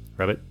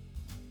 Rabbit,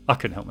 I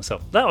couldn't help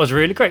myself. That was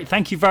really great.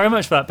 Thank you very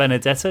much for that,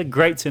 Benedetta.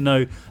 Great to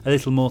know a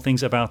little more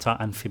things about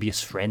our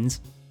amphibious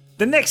friends.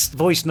 The next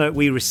voice note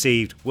we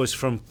received was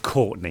from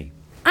Courtney.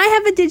 I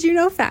have a Did You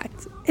Know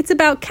fact. It's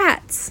about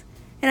cats.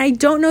 And I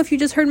don't know if you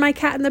just heard my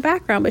cat in the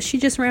background, but she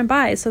just ran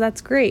by, so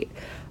that's great.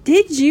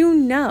 Did you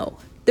know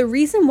the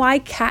reason why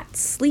cats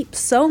sleep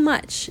so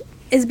much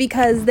is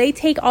because they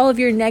take all of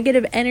your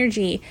negative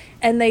energy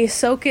and they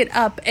soak it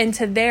up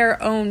into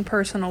their own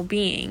personal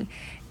being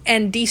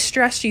and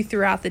de-stress you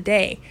throughout the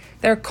day.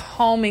 They're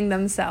calming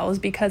themselves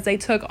because they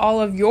took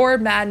all of your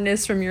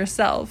madness from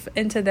yourself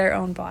into their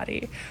own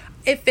body.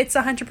 If it's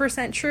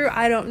 100% true,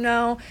 I don't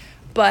know,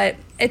 but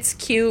it's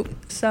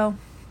cute. So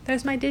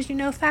there's my Did You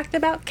Know fact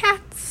about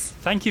cats.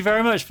 Thank you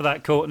very much for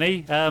that,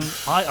 Courtney.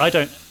 I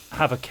don't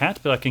have a cat,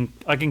 but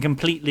I can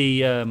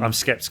completely I'm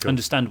skeptical.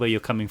 Understand where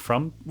you're coming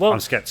from. Well, I'm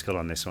skeptical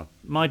on this one.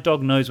 My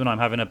dog knows when I'm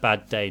having a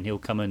bad day, and he'll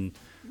come and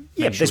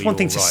make sure there's one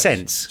thing to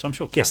sense. So I'm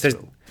sure cats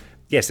will.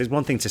 Yes, there's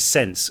one thing to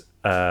sense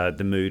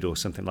the mood or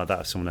something like that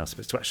of someone else,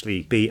 but to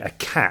actually be a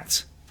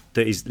cat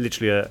that is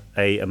literally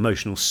a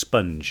emotional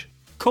sponge.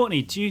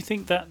 Courtney, do you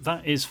think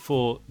that is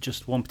for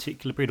just one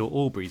particular breed or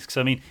all breeds? Because,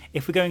 I mean,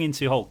 if we're going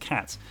into whole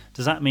cats,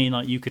 does that mean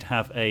like you could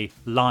have a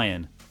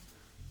lion?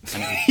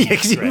 Yeah,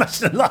 because you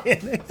imagine a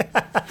lion.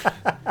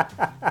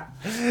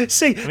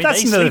 See, I mean,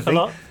 that's they another sleep thing. a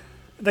lot.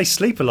 They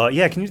sleep a lot.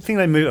 Yeah, can you think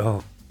they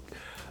move?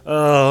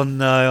 Oh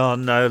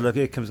no! Look,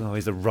 here comes. Oh,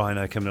 he's the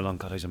rhino coming along.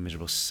 God, he's a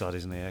miserable sod,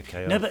 isn't he?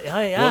 Okay. No, but,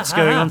 what's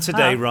going on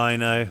today,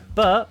 Rhino?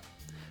 But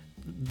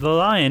the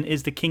lion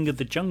is the king of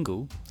the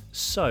jungle,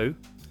 so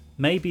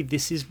maybe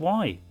this is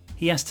why.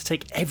 He has to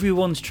take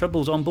everyone's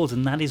troubles on board,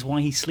 and that is why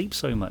he sleeps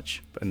so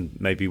much. And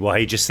maybe why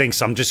he just thinks,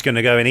 I'm just going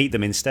to go and eat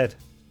them instead.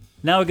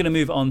 Now we're going to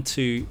move on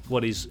to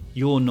what is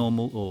your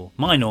normal or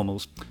my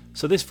normals.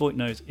 So this voice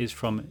note is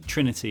from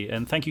Trinity,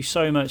 and thank you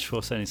so much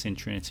for sending this in,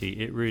 Trinity.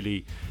 It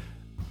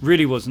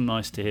really was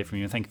nice to hear from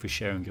you, and thank you for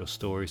sharing your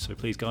story. So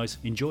please, guys,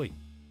 enjoy.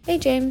 Hey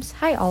James,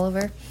 hi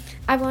Oliver.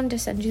 I wanted to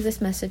send you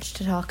this message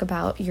to talk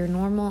about your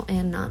normal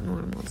and not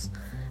normals.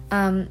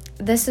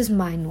 This is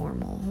my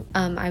normal.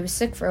 I was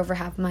sick for over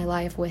half my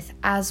life with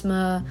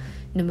asthma,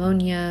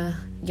 pneumonia,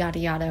 yada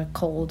yada,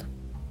 cold,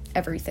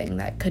 everything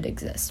that could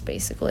exist,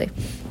 basically.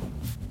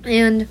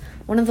 And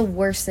one of the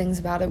worst things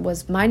about it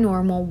was my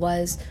normal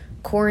was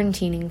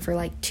quarantining for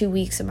like 2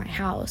 weeks in my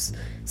house,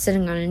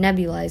 sitting on a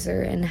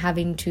nebulizer and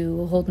having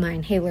to hold my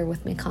inhaler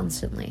with me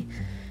constantly.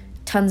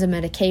 Tons of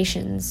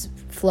medications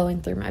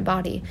flowing through my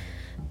body.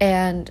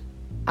 And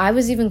I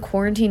was even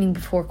quarantining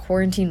before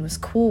quarantine was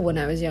cool when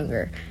I was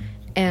younger.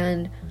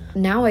 And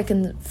now I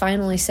can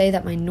finally say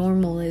that my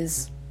normal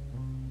is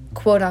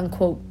quote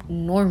unquote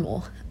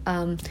normal.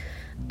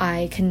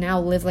 I can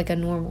now live like a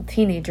normal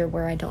teenager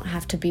where I don't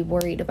have to be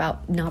worried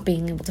about not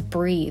being able to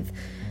breathe.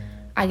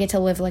 I get to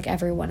live like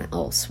everyone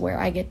else, where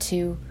I get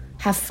to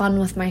have fun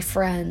with my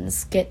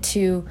friends, get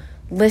to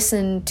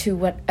listen to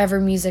whatever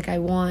music I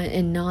want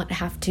and not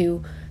have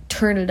to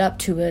turn it up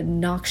to a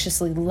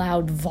noxiously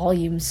loud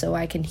volume so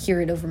I can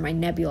hear it over my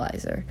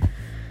nebulizer.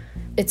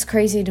 It's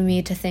crazy to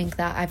me to think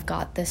that I've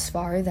got this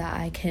far, that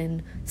I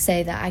can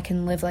say that I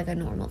can live like a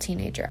normal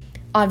teenager.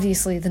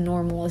 Obviously, the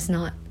normal is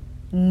not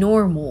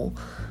normal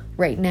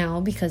right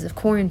now because of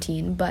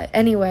quarantine, but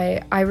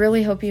anyway, I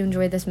really hope you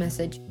enjoyed this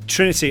message.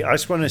 Trinity, I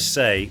just want to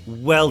say,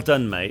 well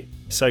done, mate.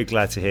 So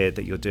glad to hear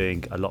that you're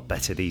doing a lot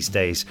better these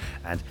days,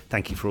 and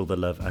thank you for all the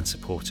love and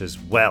support as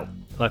well.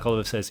 Like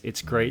Oliver says,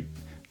 it's great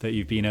that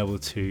you've been able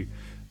to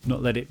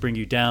not let it bring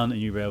you down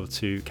and you're able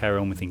to carry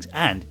on with things.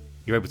 And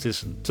you're able to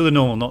listen to the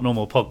Normal Not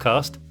Normal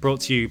podcast,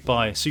 brought to you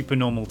by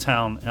Supernormal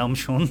Town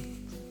Elmshorn.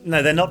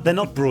 No, they're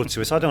not brought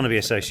to us. I don't want to be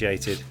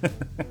associated.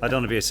 I don't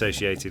want to be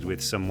associated with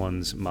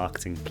someone's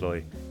marketing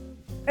ploy.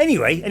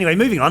 Anyway,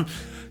 moving on.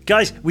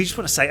 Guys, we just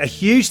want to say a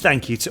huge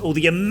thank you to all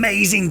the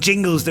amazing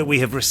jingles that we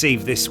have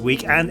received this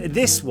week. And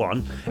this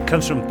one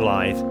comes from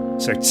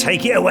Blythe. So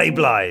take it away,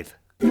 Blythe.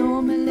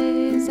 Normal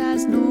is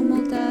as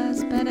normal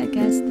does, but I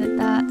guess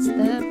that's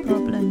the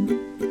problem.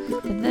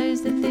 For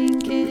those that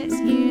think it's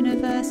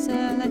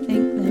universal, I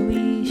think that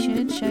we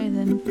should show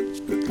them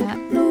that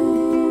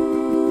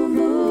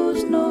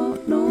normal's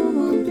not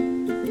normal.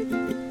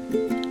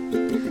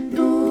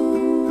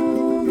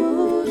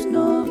 Normal's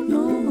not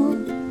normal.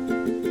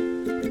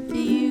 For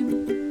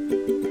you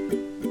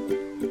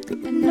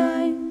and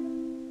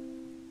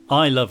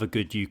I love a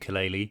good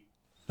ukulele.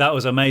 That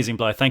was amazing,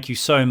 Blythe. Thank you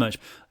so much.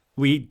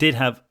 We did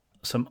have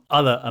some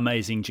other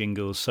amazing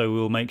jingles, so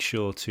we'll make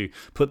sure to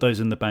put those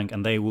in the bank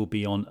and they will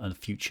be on a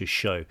future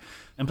show.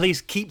 And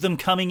please keep them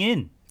coming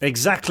in.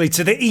 Exactly,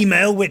 to the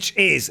email, which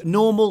is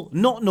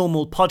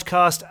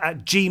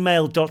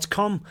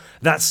normalnotnormalpodcast@gmail.com.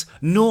 That's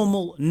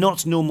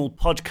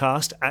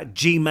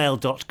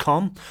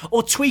normalnotnormalpodcast@gmail.com.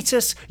 Or tweet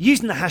us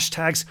using the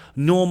hashtags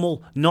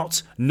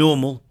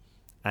normalnotnormal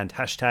and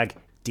hashtag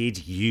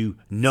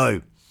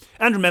 #DidYouKnow.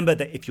 And remember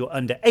that if you're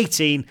under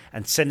 18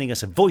 and sending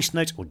us a voice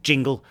note or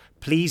jingle,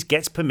 please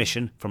get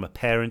permission from a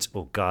parent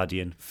or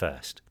guardian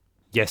first.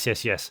 Yes.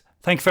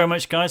 Thank you very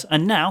much, guys.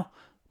 And now,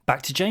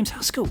 back to James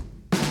Haskell.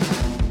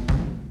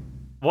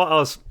 What I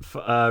was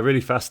really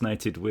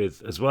fascinated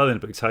with as well in the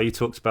book is how you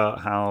talked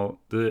about how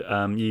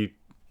you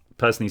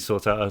personally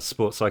sought out a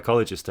sports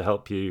psychologist to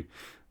help you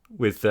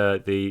with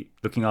the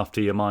looking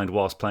after your mind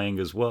whilst playing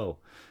as well,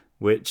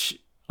 which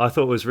I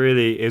thought it was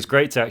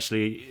great to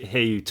actually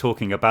hear you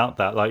talking about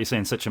that. Like you're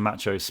saying, such a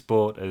macho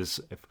sport, as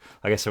if,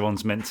 I guess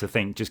everyone's meant to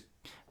think, just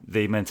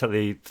the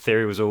mentality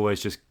theory was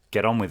always just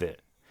get on with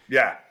it.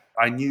 Yeah,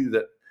 I knew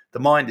that the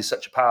mind is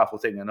such a powerful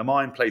thing, and the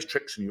mind plays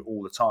tricks on you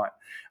all the time.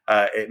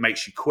 It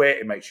makes you quit,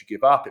 it makes you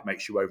give up, it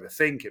makes you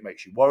overthink, it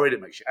makes you worried,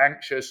 it makes you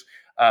anxious,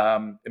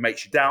 it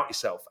makes you doubt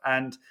yourself.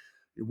 And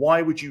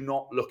why would you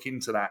not look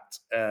into that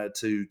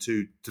to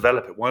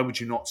develop it? Why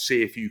would you not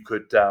see if you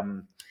could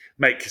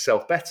make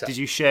yourself better? Did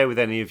you share with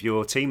any of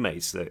your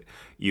teammates that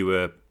you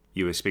were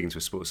speaking to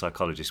a sports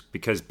psychologist?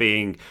 Because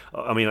in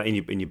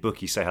your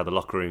book you say how the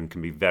locker room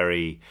can be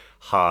very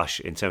harsh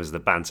in terms of the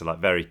banter, like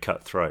very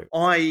cutthroat.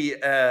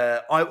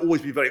 I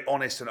always be very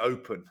honest and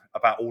open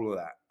about all of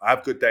that. I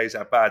have good days, I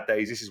have bad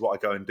days. This is what I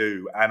go and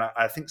do, and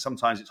I think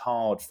sometimes it's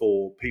hard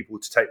for people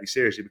to take me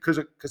seriously because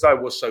I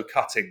was so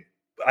cutting.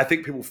 I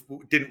think people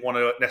didn't want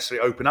to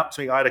necessarily open up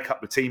to me. I had a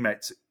couple of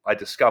teammates I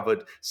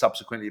discovered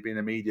subsequently being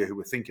in the media who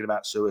were thinking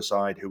about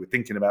suicide, who were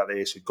thinking about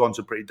this, who'd gone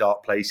to pretty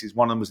dark places.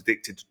 One of them was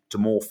addicted to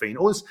morphine.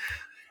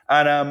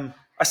 And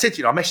I I said,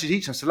 I messaged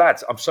each and said,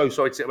 lads, I'm so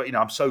sorry to say, but,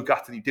 I'm so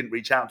gutted you didn't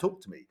reach out and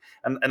talk to me.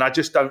 And I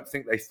just don't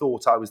think they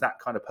thought I was that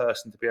kind of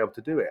person to be able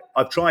to do it.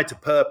 I've tried to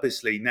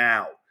purposely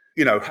now,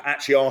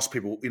 actually ask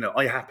people,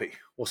 are you happy?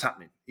 What's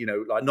happening?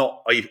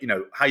 Not, are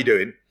you, how you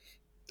doing?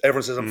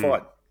 Everyone says, I'm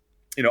fine.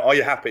 Are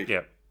you happy?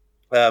 Yeah.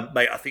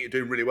 Mate, I think you're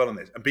doing really well on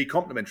this. And be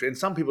complimentary. And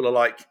some people are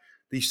like,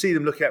 you see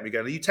them looking at me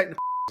going, are you taking the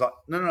like,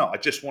 no, I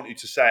just want you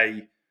to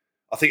say,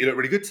 I think you look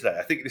really good today.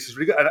 I think this is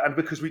really good. And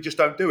because we just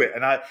don't do it.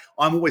 And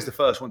I'm always the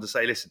first one to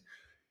say, listen,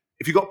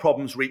 if you've got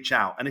problems, reach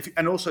out.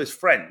 And also as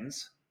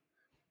friends,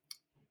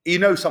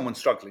 someone's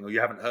struggling or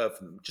you haven't heard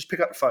from them, just pick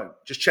up the phone,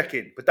 just check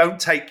in. But don't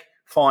take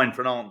fine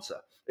for an answer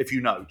if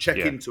check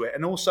into it.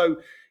 And also,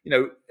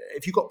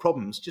 if you've got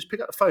problems, just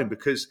pick up the phone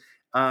because,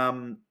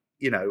 I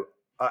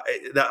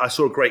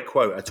saw a great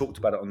quote. I talked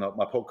about it on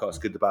my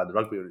podcast, Good, the Bad, the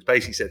Rugby. And it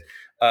basically said,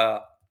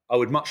 I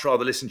would much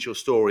rather listen to your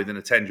story than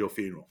attend your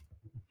funeral.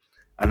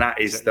 And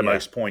that is the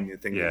most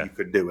poignant thing that you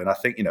could do. And I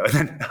think, and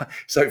then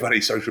so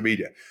funny, social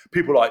media.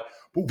 People are like,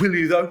 well, will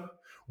you though?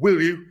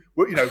 Will you?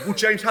 Well, will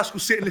James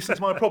Haskell sit and listen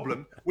to my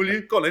problem? Will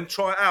you? Go on then,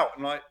 try it out.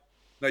 And like,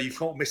 no, you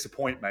can't miss the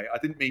point, mate. I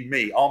didn't mean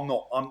me. I'm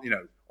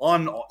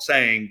not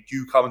saying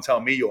you come and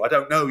tell me I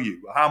don't know you.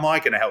 How am I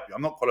going to help you?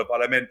 I'm not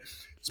qualified. I meant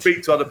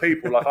speak to other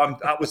people. Like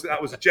that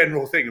was a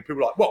general thing. And people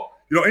were like, well,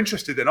 you're not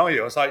interested then, are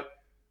you? I was like,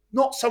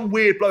 not some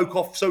weird bloke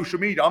off social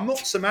media. I'm not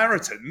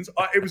Samaritans.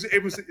 It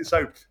was.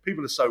 So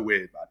people are so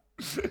weird,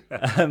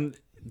 man.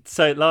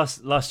 So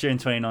last year in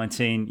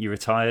 2019, you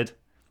retired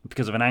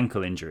because of an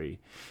ankle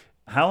injury.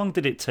 How long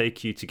did it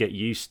take you to get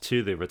used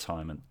to the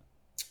retirement?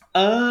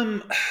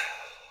 There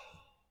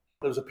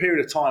was a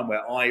period of time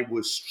where I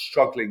was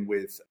struggling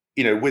with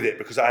it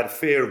because I had a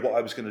fear of what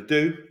I was going to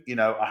do.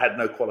 I had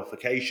no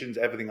qualifications.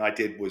 Everything I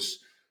did was,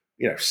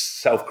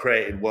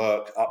 self-created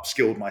work,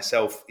 upskilled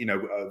myself,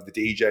 the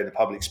DJ, the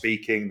public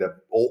speaking, the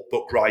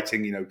book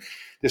writing.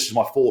 This was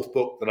my fourth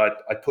book that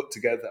I put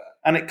together.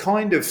 And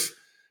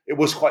it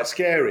was quite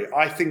scary.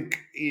 I think,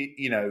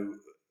 the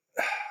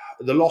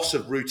loss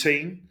of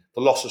routine,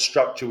 the loss of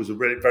structure was a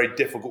really very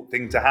difficult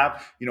thing to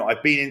have.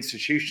 I've been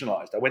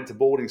institutionalized. I went to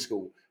boarding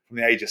school from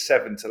the age of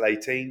 7 till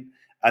 18.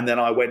 And then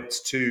I went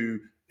to,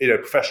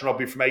 professional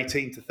rugby from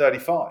 18 to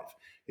 35.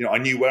 I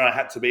knew where I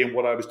had to be and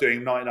what I was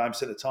doing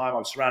 99% of the time. I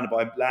was surrounded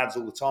by lads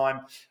all the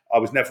time. I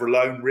was never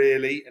alone,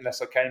 really,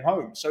 unless I came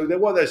home. So there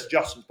were those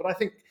adjustments. But I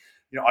think,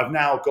 I've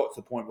now got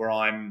to the point where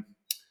I'm,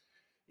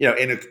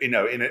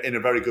 in a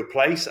very good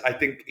place. I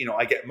think,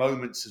 I get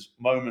moments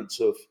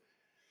of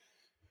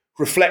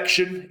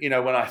reflection, when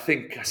I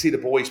see the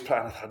boys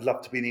playing, I'd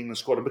love to be in the England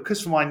squad. And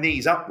because from my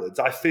knees upwards,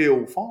 I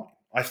feel fine.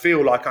 I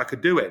feel like I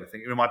could do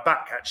anything. My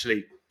back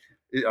actually,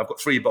 I've got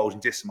 3 bulging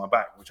discs in my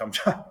back, which I'm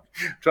trying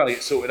to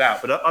get sorted out.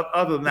 But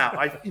other than that,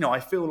 I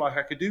feel like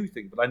I could do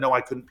things, but I know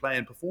I couldn't play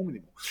and perform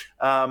anymore.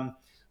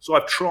 So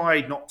I've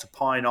tried not to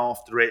pine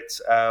after it.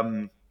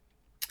 And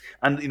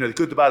the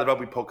Good, the Bad, the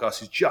Rugby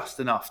podcast is just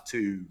enough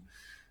to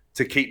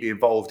keep me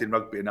involved in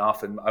rugby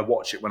enough, and I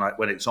watch it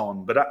when it's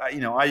on. But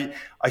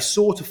I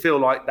sort of feel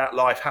like that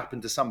life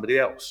happened to somebody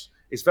else.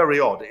 It's very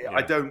odd. Yeah.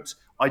 I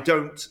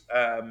don't.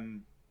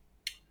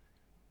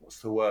 What's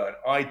the word?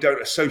 I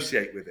don't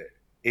associate with it.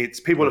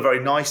 It's people are very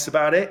nice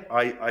about it.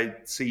 I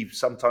see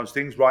sometimes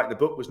things. Writing the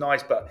book was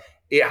nice, but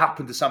it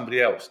happened to somebody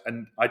else,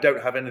 and I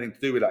don't have anything to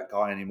do with that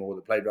guy anymore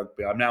that played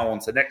rugby. I'm now on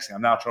to the next thing.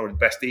 I'm now trying to be the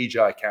best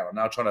DJ I can. I'm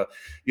now trying to,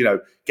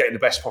 get in the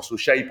best possible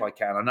shape I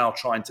can. I'm now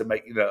trying to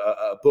make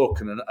a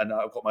book, and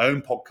I've got my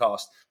own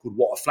podcast called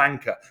What a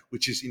Flanker,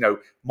 which is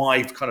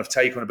my kind of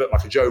take on a bit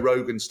like a Joe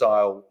Rogan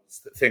style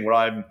thing where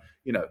I'm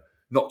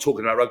not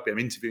talking about rugby. I'm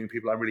interviewing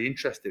people I'm really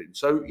interested in.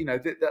 So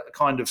that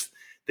kind of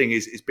thing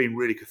is been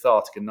really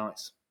cathartic and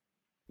nice.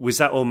 Was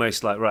that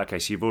almost like, right, okay,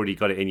 so you've already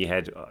got it in your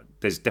head,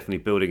 there's definitely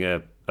building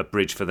a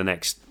bridge for the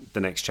next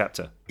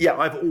chapter? Yeah,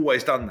 I've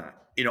always done that.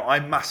 I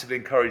massively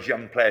encourage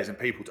young players and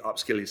people to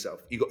upskill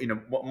yourself.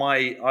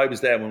 I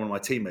was there when one of my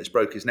teammates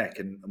broke his neck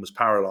and was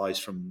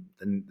paralysed from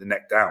the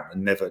neck down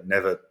and never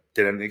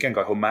did anything again. A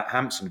guy called Matt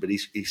Hampson, but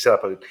he set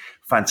up a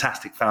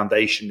fantastic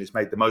foundation. He's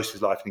made the most of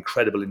his life, an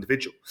incredible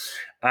individual,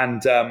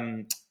 and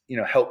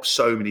helped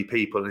so many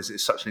people, and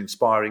is such an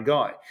inspiring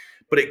guy.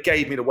 But it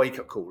gave me the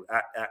wake-up call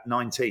at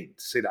 19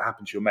 to see that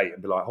happen to your mate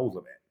and be like, hold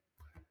on a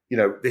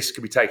minute. This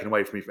could be taken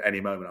away from me at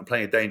any moment. I'm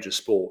playing a dangerous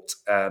sport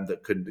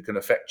that can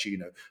affect you.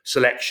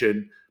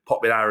 Selection,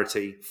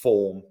 popularity,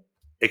 form.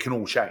 It can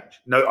all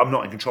change. No, I'm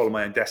not in control of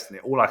my own destiny.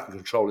 All I can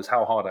control is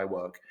how hard I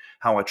work,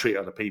 how I treat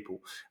other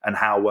people, and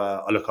how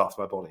I look after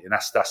my body. And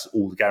that's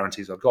all the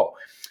guarantees I've got.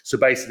 So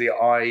basically,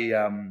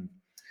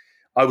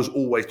 I was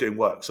always doing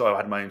work. So I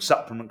had my own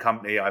supplement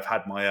company. I've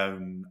had my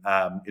own,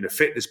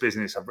 fitness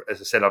business.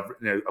 As I said, I've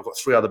got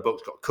 3 other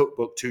books, got a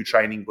cookbook, 2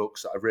 training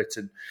books that I've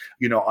written.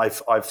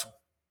 I've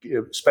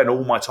spent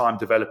all my time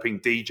developing my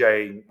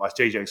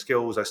DJing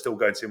skills. I still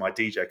go and see my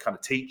DJ kind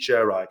of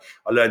teacher. I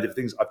learned different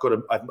things.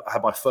 I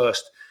had my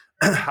first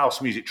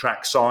house music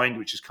track Signed,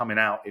 which is coming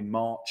out in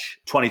March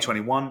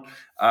 2021.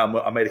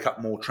 I made a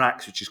couple more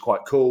tracks, which is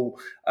quite cool.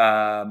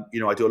 I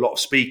do a lot of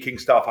speaking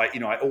stuff. I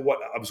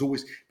was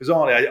always,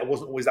 bizarrely, I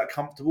wasn't always that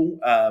comfortable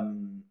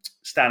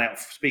standing out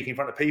speaking in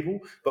front of people.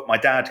 But my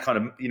dad kind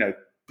of,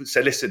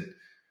 said, listen,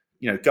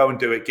 go and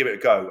do it, give it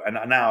a go. And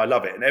now I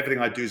love it. And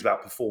everything I do is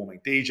about performing,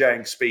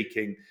 DJing,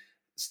 speaking,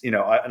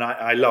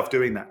 I love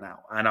doing that now.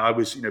 And I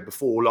was,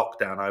 before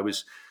lockdown, I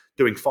was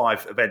doing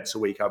 5 events a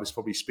week. I was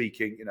probably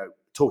speaking,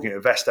 talking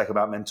at Investec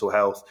about mental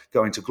health,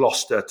 going to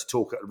Gloucester to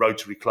talk at a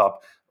Rotary Club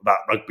about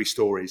rugby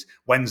stories,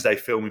 Wednesday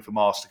filming for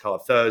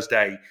MasterCard,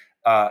 Thursday,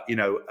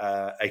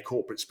 a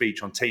corporate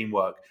speech on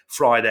teamwork,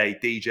 Friday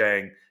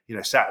DJing,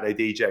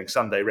 Saturday DJing,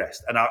 Sunday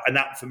rest. And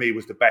that for me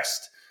was the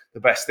best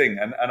thing.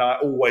 And I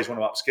always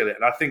want to upskill it.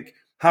 And I think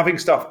having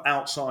stuff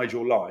outside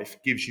your life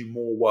gives you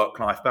more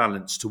work-life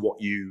balance to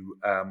what you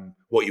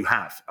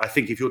have. I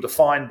think if you're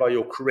defined by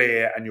your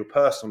career and your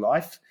personal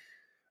life,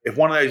 if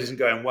one of those isn't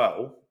going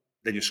well,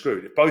 then you're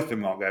screwed. If both of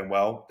them aren't going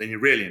well, then you're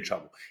really in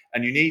trouble.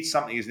 And you need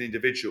something as an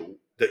individual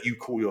that you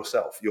call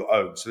yourself, your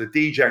own. So the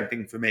DJing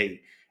thing for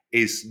me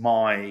is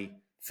my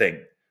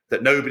thing,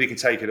 that nobody can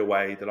take it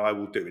away, that I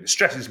will do. It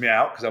stresses me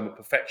out because I'm a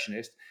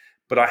perfectionist,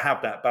 but I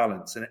have that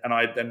balance. And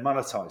I then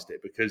monetized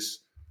it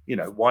because,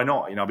 why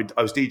not?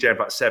 I was DJing for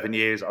about 7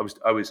 years. I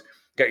was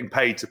getting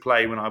paid to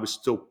play when I was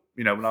still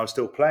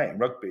playing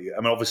rugby. I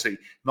mean, obviously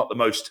not the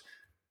most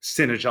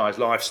synergized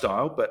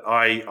lifestyle, but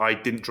I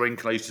didn't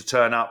drink, and I used to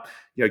turn up,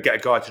 get a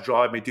guy to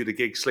drive me, do the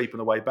gig, sleep on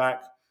the way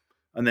back,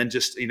 and then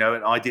just, and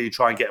ideally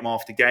try and get him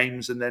after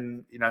games, and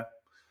then,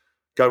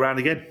 go around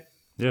again.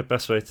 Yeah,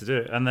 best way to do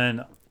it. And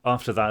then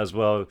after that as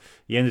well,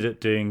 you ended up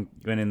doing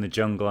When in the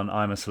Jungle on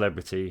I'm a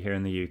Celebrity here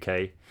in the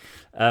UK.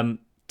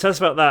 Tell us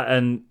about that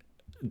and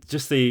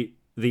just the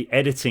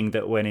editing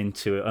that went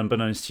into it,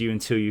 unbeknownst to you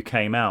until you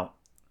came out.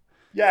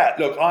 Yeah,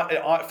 look.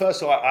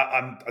 First of all,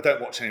 I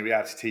don't watch any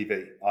reality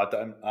TV.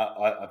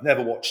 I've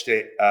never watched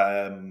it.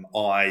 I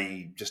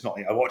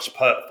watched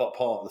part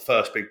of the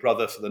first Big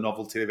Brother for the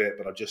novelty of it,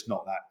 but I'm just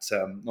not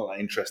that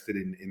interested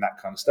in that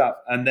kind of stuff.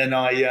 And then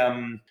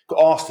I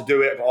got asked to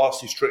do it. I got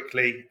asked to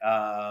Strictly.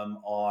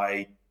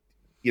 The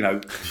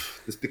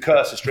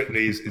curse of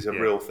Strictly is a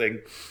real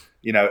thing.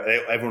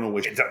 Everyone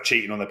always ends up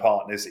cheating on their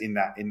partners in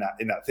that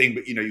thing.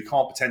 But you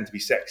can't pretend to be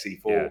sexy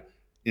for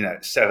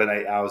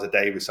 7-8 hours a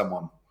day with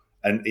someone.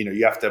 And,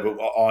 you have to have an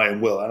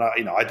iron will. And,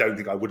 I don't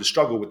think I would have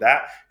struggled with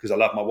that because I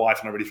love my wife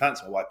and I really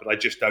fancy my wife, but I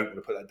just don't want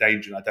to put that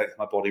danger and I don't think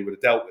my body would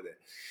have dealt with it.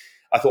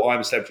 I thought I'm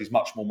a Celebrity is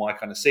much more my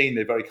kind of scene.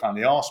 They very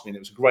kindly asked me and it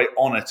was a great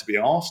honour to be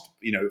asked.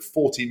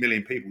 40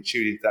 million people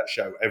tune into that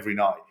show every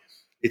night.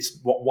 It's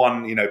what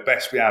won,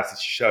 best reality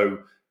show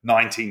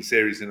 19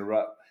 series in a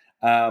row.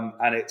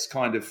 And it's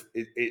kind of,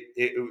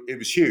 it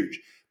was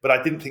huge. But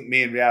I didn't think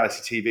me and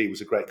reality TV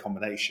was a great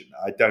combination.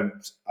 I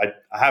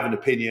have an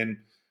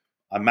opinion.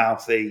 I'm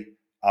mouthy.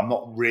 I'm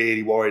not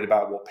really worried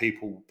about what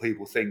people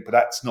think, but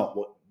that's not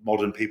what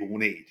modern people will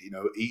need.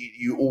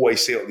 You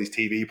always see it on these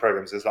TV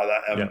programs. There's like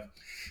that.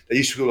 They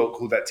used to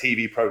call that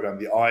TV program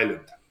The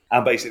Island.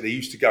 And basically they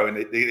used to go and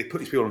they put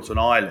these people onto an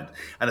island.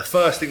 And the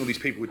first thing all these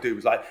people would do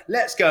was like,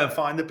 let's go and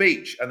find the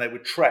beach. And they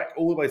would trek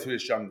all the way through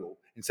this jungle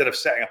instead of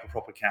setting up a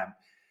proper camp,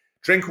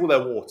 drink all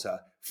their water,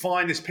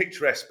 find this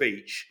picturesque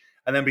beach,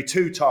 and then be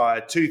too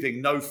tired,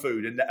 no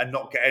food and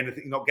not get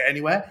anything, not get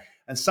anywhere.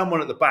 And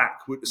someone at the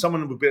back,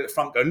 someone would be at the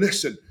front going,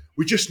 listen,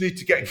 we just need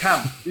to get a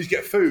camp. We need to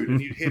get food. And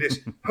you'd hear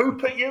this, who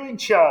put you in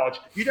charge?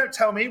 You don't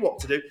tell me what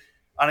to do.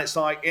 And it's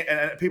like,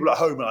 and people at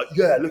home are like,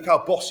 yeah, look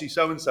how bossy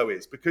so-and-so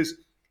is. Because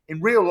in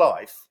real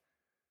life,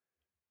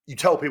 you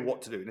tell people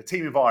what to do. In a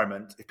team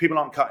environment, if people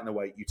aren't cutting the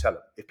weight, you tell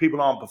them. If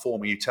people aren't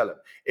performing, you tell them.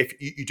 If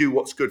you do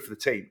what's good for the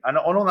team. And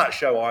on that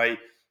show, I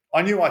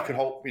knew I could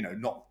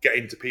not get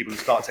into people and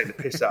start taking the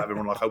piss out of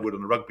everyone like I would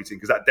on a rugby team,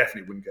 because that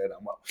definitely wouldn't go down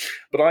well.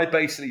 But I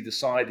basically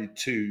decided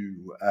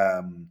to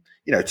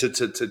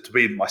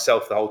be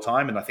myself the whole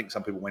time. And I think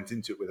some people went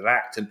into it with an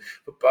act.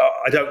 But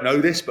I don't know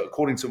this, but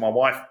according to my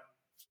wife,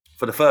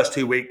 for the first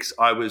 2 weeks,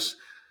 I was,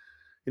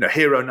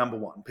 hero number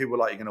one. People were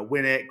like, you're going to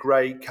win it.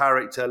 Great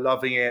character,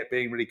 loving it,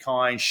 being really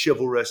kind,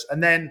 chivalrous.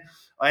 And then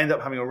I ended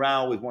up having a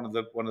row with one of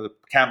the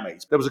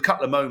campmates. There was a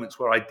couple of moments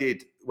where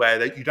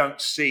you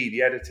don't see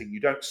the editing, you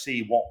don't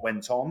see what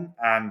went on,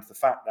 and the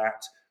fact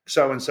that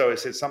so-and-so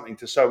has said something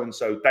to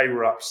so-and-so, they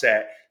were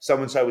upset,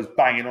 so-and-so was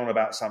banging on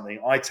about something,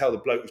 I tell the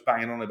bloke who's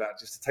banging on about it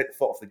just to take the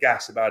foot off the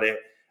gas about it,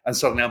 and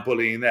suddenly I'm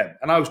bullying them.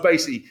 And I was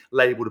basically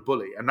labelled a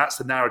bully, and that's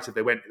the narrative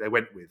they went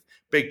with.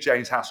 Big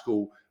James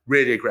Haskell,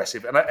 really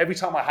aggressive. And every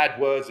time I had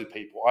words with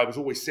people, I was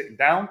always sitting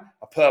down.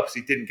 I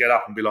purposely didn't get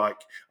up and be like,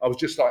 I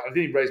didn't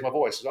even raise my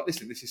voice. I was like,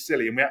 listen, this is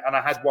silly. And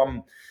I had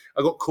one,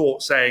 I got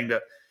caught saying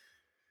that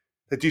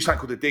they do something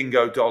called the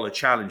Dingo Dollar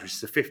Challenge, which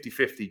is a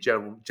 50-50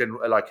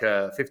 general, like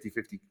a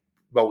 50-50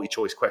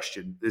 multi-choice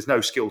question. There's no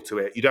skill to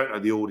it. You don't know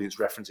the audience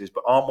references,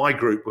 but my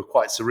group were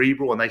quite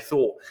cerebral and they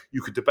thought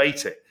you could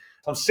debate it.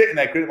 So I'm sitting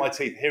there gritting my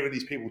teeth, hearing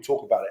these people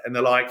talk about it. And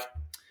they're like,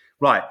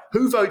 right,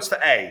 who votes for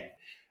A?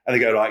 And they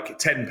go like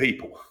 10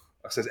 people.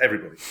 I says,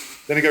 everybody.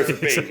 Then it goes to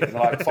B, and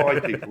like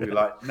 5 people. We're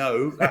like,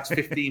 no, that's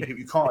 15 people.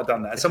 You can't have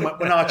done that. And someone,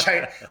 when I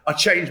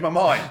changed my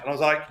mind, and I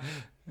was like,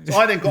 so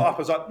I then got up. I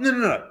was like,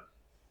 no.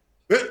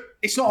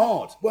 It's not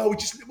hard. Well,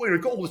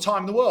 we've got all the time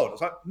in the world. I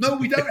was like, no,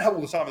 we don't have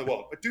all the time in the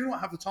world. I do not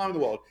have the time in the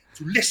world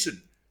to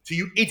listen to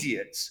you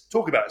idiots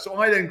talk about it. So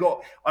I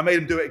made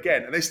them do it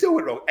again, and they still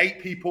went wrong. 8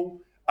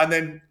 people, and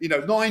then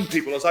 9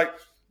 people. I was like,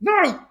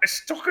 no,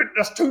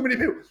 that's too many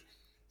people.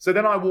 So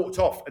then I walked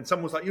off, and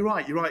someone was like, you're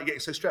right, you're getting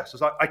so stressed. I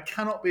was like, I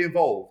cannot be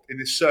involved in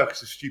this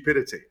circus of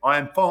stupidity. I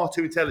am far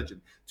too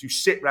intelligent to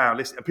sit around,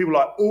 listen. And people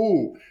are like,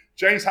 oh,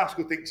 James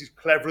Haskell thinks he's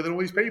cleverer than all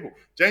these people.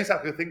 James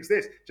Haskell thinks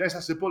this. James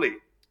Haskell's a bully.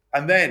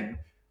 And then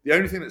the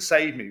only thing that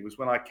saved me was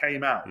when I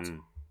came out,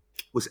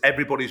 was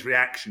everybody's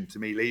reaction to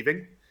me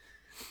leaving.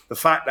 The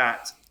fact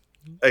that,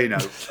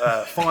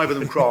 5 of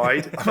them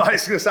cried. It's going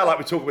to sound like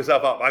we're talking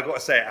myself up, but I've got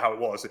to say it how it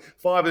was.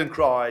 5 of them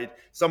cried.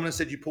 Someone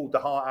said you pulled the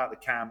heart out of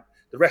the camp.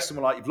 The rest of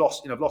them were like, I've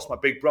lost my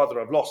big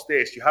brother. I've lost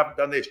this. You haven't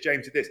done this.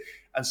 James did this.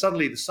 And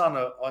suddenly the Sun,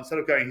 instead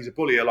of going, he's a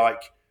bully, are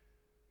like,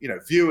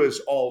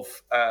 viewers of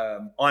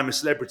I'm a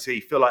Celebrity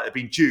feel like they've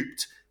been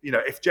duped.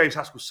 If James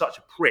Haskell's such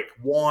a prick,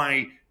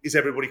 why is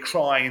everybody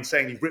crying and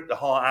saying you've ripped the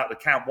heart out of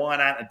the camp? Why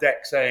an Ant and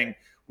Dec saying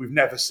we've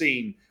never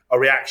seen a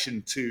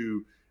reaction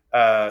to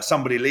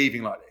somebody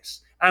leaving like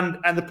this?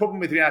 And the problem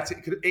with reality,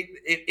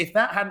 if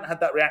that hadn't had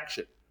that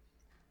reaction,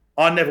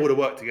 I never would have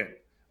worked again.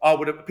 I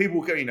would have.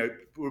 People go,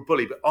 were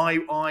bullied, but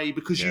I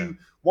because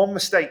one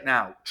mistake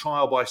now,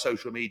 trial by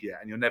social media,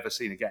 and you're never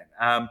seen again.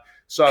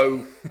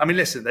 So I mean,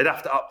 listen, they'd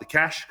have to up the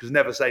cash because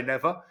never say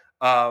never.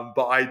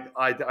 But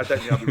I don't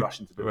think I'll be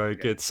rushing to do it. Very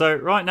good. So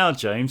right now,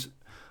 James,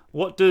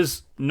 what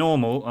does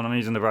normal, and I'm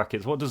using the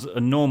brackets, what does a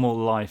normal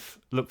life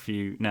look for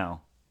you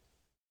now?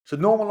 So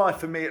normal life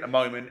for me at the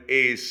moment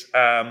is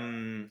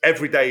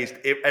every day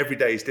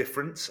is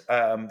different.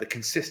 The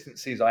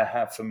consistencies I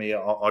have for me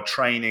are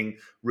training,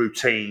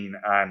 routine,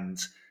 and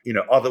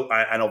other,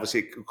 and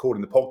obviously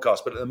recording the podcast.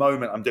 But at the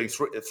moment, I'm doing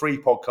 3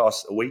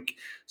 podcasts a week.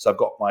 So I've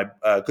got my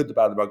Good, the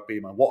Bad, the Rugby,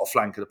 my What a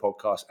Flank of the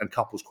podcast, and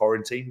Couples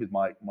Quarantine with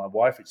my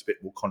wife. It's a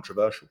bit more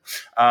controversial,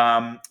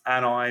 and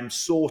I'm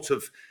sort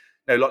of.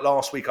 Like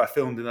last week, I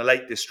filmed in the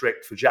Lake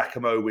District for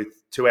Giacomo with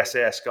 2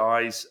 SAS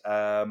guys.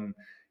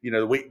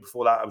 The week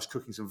before that, I was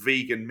cooking some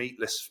vegan,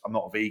 meatless. I'm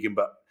not a vegan,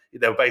 but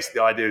they were basically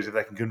the idea is if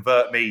they can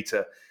convert me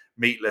to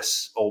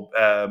meatless or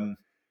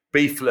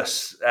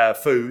beefless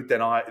food,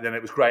 then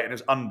it was great. And it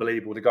was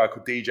unbelievable. The guy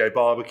called DJ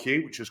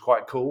Barbecue, which was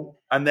quite cool.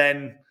 And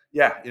then,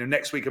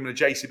 next week I'm in a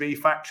JCB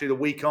factory. The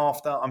week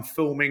after, I'm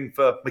filming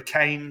for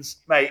McCain's.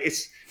 Mate,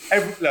 it's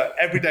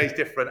every day's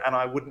different, and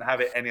I wouldn't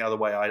have it any other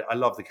way. I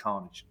love the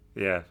carnage.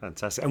 Yeah,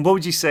 fantastic. And what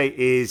would you say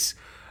is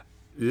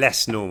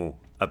less normal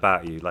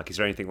about you? Like, is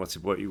there anything what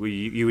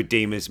you would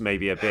deem as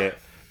maybe a bit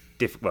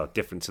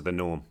different to the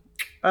norm?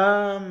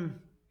 I'd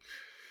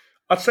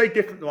say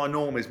different to my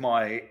norm is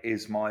my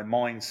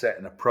mindset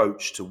and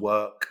approach to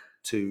work,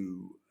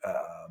 to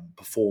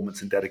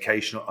performance and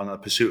dedication and a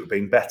pursuit of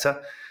being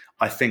better.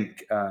 I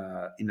think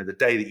the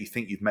day that you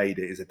think you've made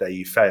it is the day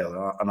you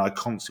fail, and I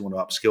constantly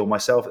want to upskill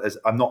myself. As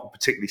I'm not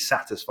particularly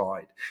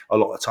satisfied a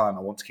lot of the time. I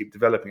want to keep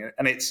developing it,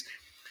 and it's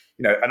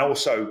and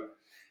also.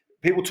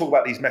 People talk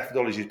about these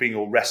methodologies being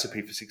your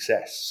recipe for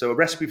success. So a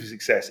recipe for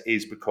success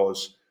is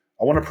because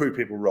I want to prove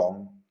people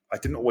wrong. I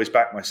didn't always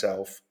back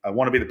myself. I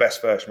want to be the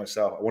best version of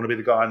myself. I want to be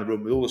the guy in the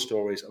room with all the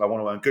stories, and I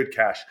want to earn good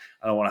cash,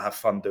 and I want to have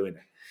fun doing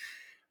it.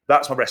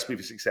 That's my recipe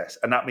for success,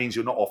 and that means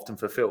you're not often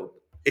fulfilled.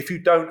 If you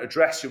don't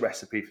address your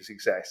recipe for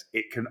success,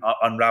 it can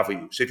unravel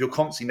you. So if you're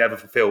constantly never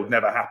fulfilled,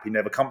 never happy,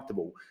 never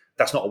comfortable,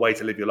 that's not a way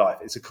to live your life.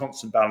 It's a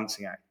constant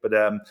balancing act. But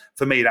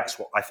for me, that's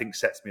what I think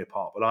sets me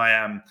apart. But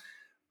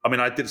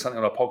I did something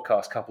on a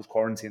podcast, Couples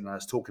Quarantine, and I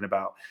was talking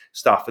about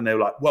stuff, and they were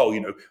like, well,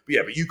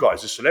 but you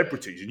guys are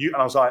celebrities. And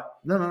I was like,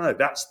 no,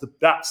 that's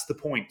the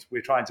point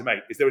we're trying to make,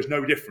 is there is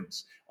no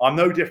difference. I'm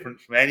no different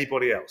from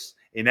anybody else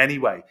in any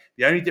way.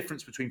 The only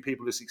difference between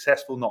people who are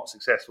successful, not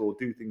successful, or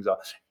do things are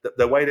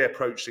the way they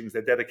approach things,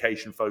 their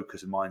dedication,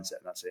 focus, and mindset,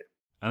 and that's it.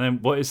 And then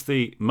what is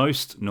the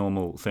most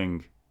normal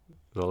thing?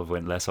 Oliver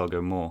went less, I'll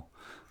go more.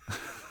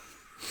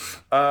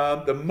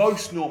 The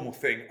most normal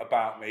thing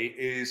about me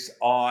is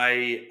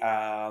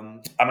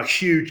I'm a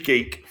huge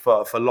geek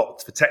for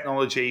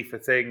technology, for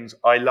things.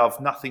 I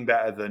love nothing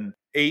better than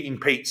eating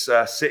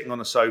pizza, sitting on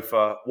the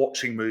sofa,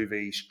 watching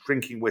movies,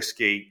 drinking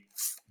whiskey,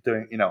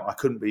 doing. I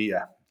couldn't be.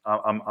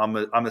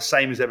 I'm the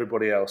same as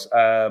everybody else.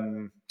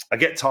 I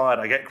get tired,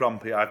 I get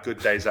grumpy, I have good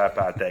days, I have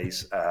bad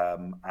days,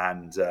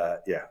 and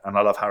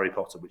I love Harry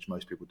Potter, which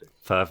most people do.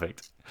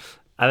 Perfect.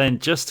 And then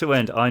just to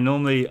end, I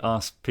normally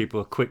ask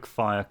people a quick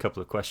fire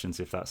couple of questions,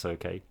 if that's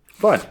okay.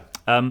 Fine.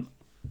 And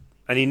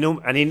he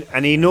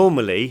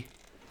normally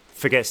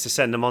forgets to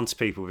send them on to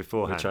people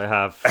beforehand, which I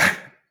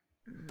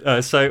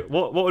have. So,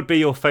 what would be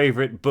your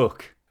favourite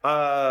book?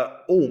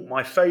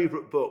 My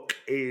favourite book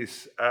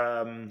is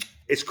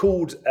it's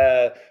called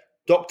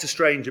Dr.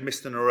 Strange and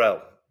Mr.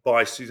 Norrell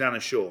by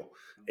Susanna Shaw.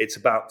 It's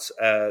about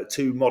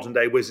 2 modern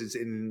day wizards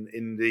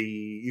in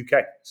the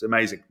UK. It's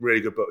amazing,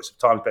 really good book. It's a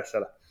Times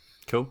bestseller.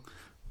 Cool.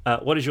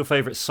 What is your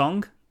favourite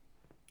song?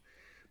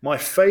 My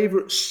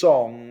favourite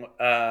song,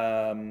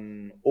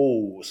 Elton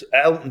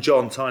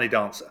John, Tiny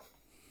Dancer.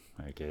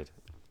 Very good.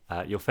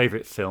 Your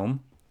favourite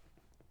film?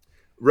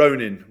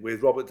 Ronin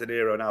with Robert De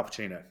Niro and Al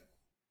Pacino.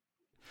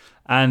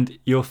 And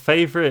your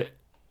favourite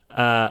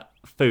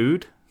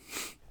food?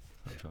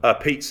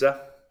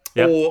 Pizza.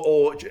 Yep.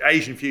 Or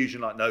Asian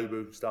fusion like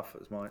Nobu stuff.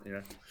 That's mine,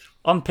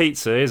 On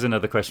pizza, here's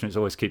another question which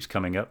always keeps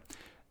coming up.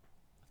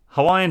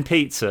 Hawaiian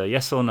pizza,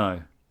 yes or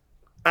no?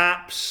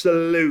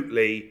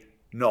 Absolutely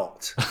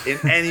not. In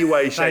any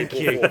way, shape,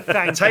 or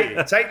form. Take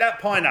that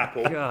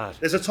pineapple. God.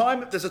 There's a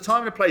time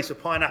and a place for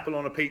pineapple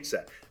on a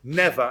pizza.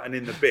 Never and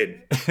in the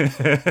bin.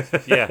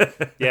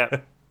 Yeah.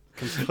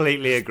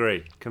 Completely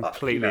agree.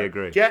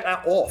 Agree. Get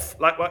that off.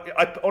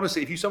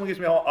 Honestly, if someone gives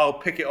me, I'll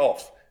pick it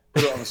off.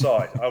 Put it on the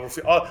side.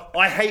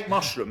 I hate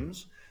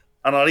mushrooms,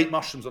 and I'll eat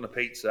mushrooms on a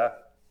pizza.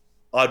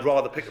 I'd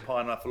rather pick the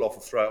pineapple off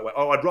or throw it away.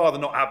 Oh, I'd rather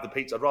not have the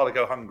pizza. I'd rather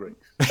go hungry.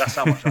 That's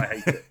how much I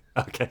hate it.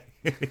 Okay.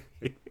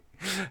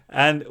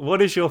 And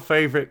what is your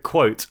favourite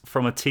quote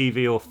from a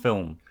TV or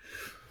film?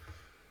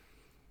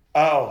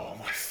 Oh,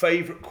 my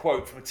favourite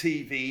quote from a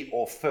TV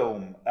or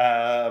film.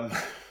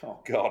 Oh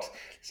God,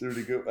 it's a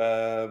really good.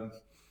 Oh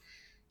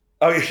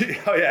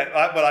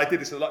yeah. Well, I did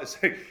this a lot.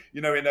 In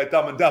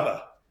Dumb and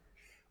Dumber.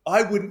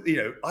 I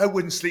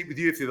wouldn't sleep with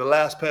you if you're the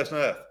last person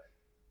on earth.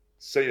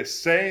 So you're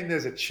saying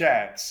there's a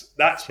chance?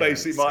 That's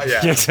basically my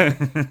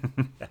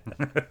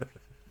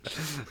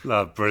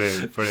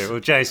Brilliant. Well,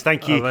 James,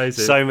 thank you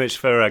so much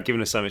for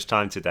giving us so much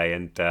time today,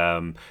 and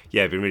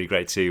it's been really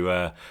great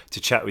to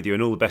chat with you.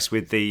 And all the best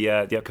with the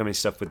upcoming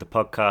stuff with the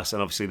podcast,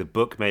 and obviously the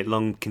book. May it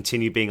long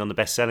continue being on the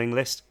best-selling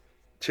list.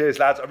 Cheers,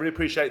 lads. I really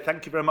appreciate it.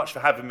 Thank you very much for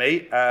having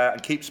me,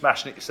 and keep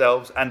smashing it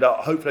yourselves. And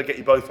hopefully I get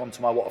you both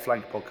onto my What a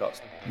Flanker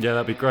podcast. Yeah,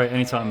 that'd be great.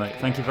 Anytime, mate.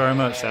 Thank you very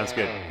much. Sounds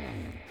good.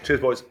 Cheers,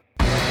 boys.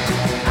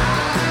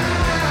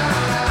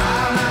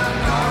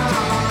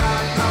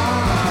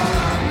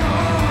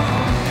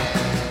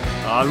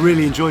 I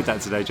really enjoyed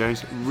that today,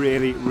 James.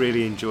 Really,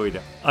 really enjoyed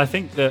it. I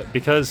think that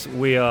because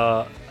we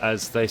are,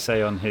 as they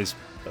say on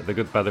the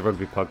Good Bad the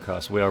Rugby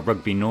podcast, we are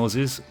rugby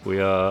noses. We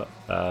are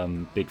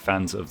big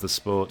fans of the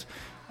sport.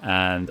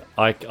 And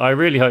I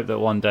really hope that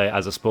one day,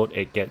 as a sport,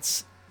 it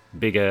gets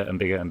bigger and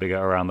bigger and bigger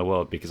around the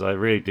world, because I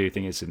really do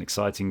think it's an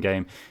exciting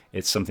game.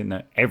 It's something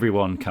that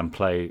everyone can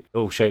play.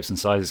 All shapes and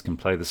sizes can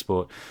play the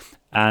sport.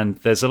 And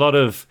there's a lot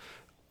of...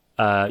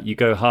 you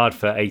go hard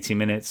for 80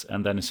 minutes,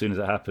 and then as soon as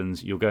it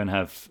happens, you'll go and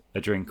have a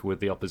drink with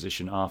the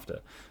opposition after.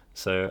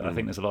 So I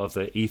think there's a lot of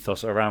the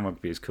ethos around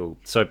rugby is cool.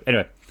 So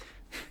anyway,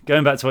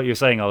 going back to what you were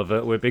saying,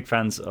 Oliver, we're big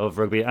fans of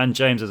rugby, and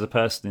James as a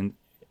person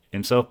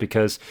himself,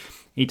 because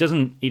he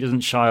doesn't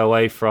shy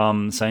away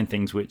from saying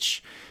things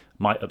which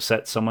might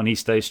upset someone. He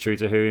stays true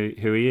to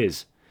who he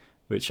is,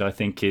 which I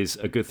think is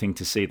a good thing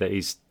to see, that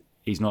he's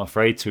not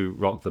afraid to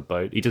rock the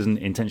boat. He doesn't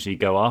intentionally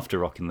go after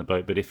rocking the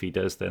boat, but if he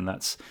does, then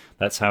that's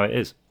how it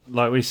is.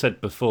 Like we said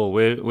before,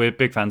 we're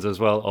big fans as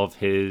well of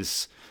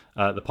his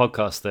the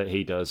podcast that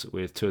he does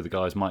with two of the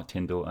guys, Mike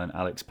Tyndall and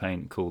Alex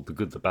Payne, called The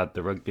Good, The Bad,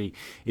 The Rugby.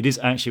 It is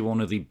actually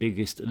one of the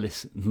biggest,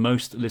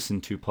 most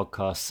listened to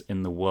podcasts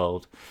in the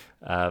world.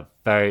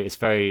 It's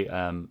very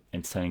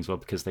entertaining as well,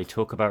 because they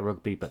talk about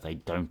rugby, but they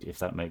don't, if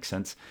that makes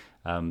sense.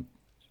 And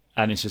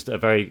it's just a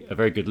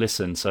very good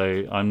listen.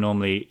 So I'm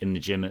normally in the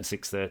gym at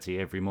 6:30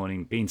 every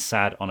morning, being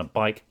sad on a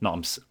bike. No,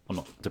 I'm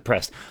not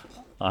depressed.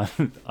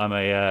 I'm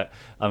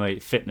a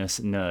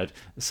fitness nerd.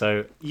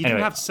 So you don't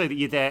have to say that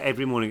you're there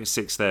every morning at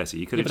 6:30.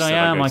 You could have but just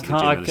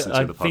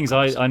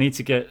I am. I need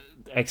to get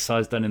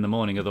exercise done in the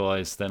morning.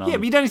 Otherwise, then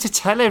but you don't need to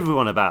tell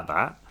everyone about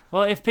that.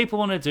 Well, if people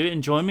want to do it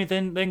and join me,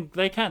 then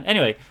they can.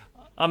 Anyway,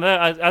 I'm there,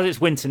 as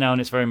it's winter now and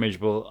it's very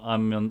miserable.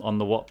 I'm on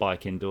the Watt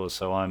bike indoors,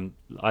 so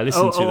I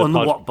listen to the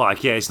Watt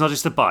bike. Yeah, it's not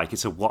just a bike;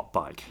 it's a Watt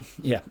bike.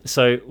 Yeah.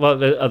 So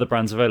there are other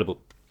brands available,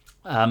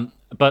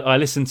 but I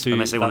listen to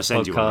unless they want to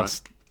send you one,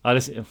 right? I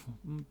listen.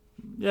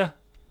 Yeah.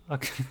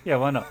 Okay. Yeah,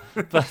 why not?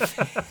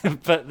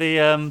 But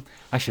the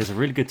actually, there's a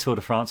really good Tour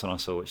de France one I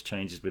saw, which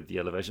changes with the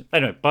elevation.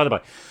 Anyway, by the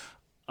way,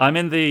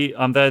 I'm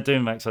there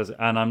doing my exercise,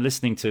 and I'm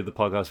listening to the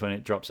podcast when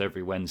it drops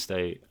every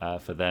Wednesday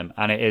for them,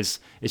 and it's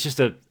just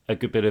a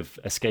good bit of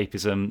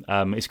escapism.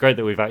 It's great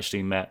that we've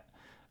actually met,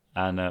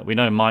 and we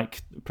know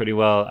Mike pretty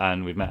well,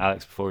 and we've met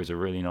Alex before. He's a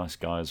really nice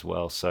guy as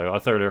well, so I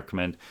thoroughly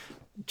recommend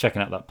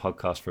checking out that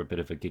podcast for a bit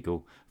of a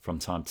giggle from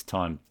time to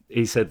time.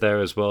 He said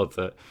there as well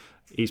that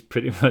he's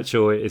pretty much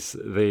always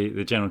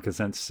the general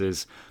consensus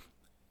is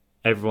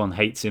everyone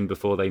hates him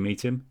before they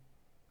meet him.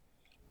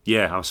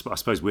 Yeah, I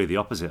suppose we're the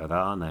opposite of that,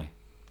 aren't they?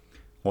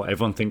 What,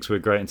 everyone thinks we're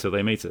great until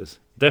they meet us?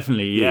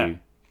 Definitely you. Yeah.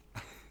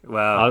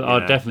 Well,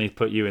 I'll definitely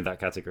put you in that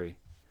category.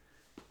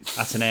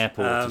 At an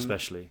airport,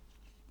 especially.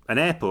 An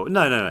airport?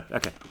 No.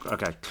 Okay.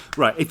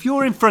 Right. If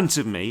you're in front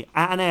of me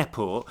at an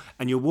airport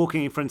and you're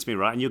walking in front of me,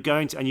 right,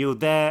 and you're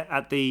there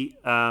at the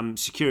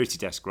security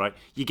desk, right?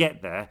 You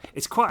get there.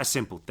 It's quite a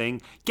simple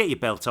thing. Get your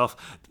belt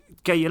off.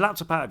 Get your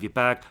laptop out of your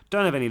bag.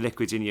 Don't have any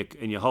liquids in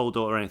your holder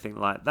or anything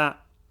like that.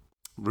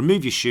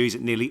 Remove your shoes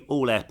at nearly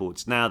all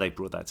airports now. They've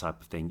brought that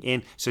type of thing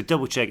in. So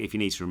double check if you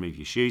need to remove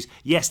your shoes.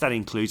 Yes, that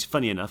includes,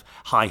 funny enough,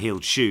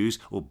 high-heeled shoes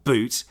or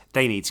boots.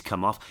 They need to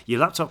come off.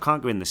 Your laptop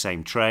can't go in the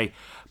same tray.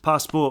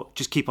 Passport,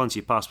 just keep onto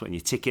your passport and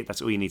your ticket.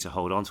 That's all you need to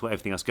hold on to.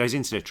 Everything else goes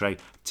into the tray.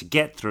 To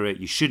get through it,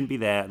 you shouldn't be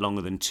there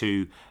longer than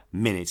 2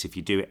 minutes if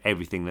you do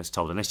everything that's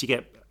told, unless you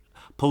get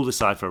pulled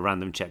aside for a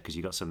random check because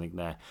you got something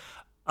there.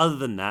 Other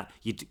than that,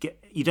 you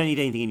don't need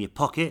anything in your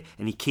pocket,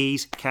 any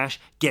keys, cash,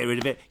 get rid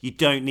of it. You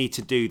don't need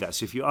to do that.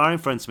 So if you are in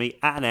front of me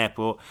at an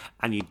airport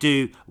and you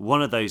do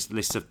one of those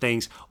lists of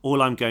things,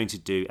 all I'm going to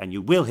do, and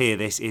you will hear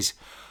this, is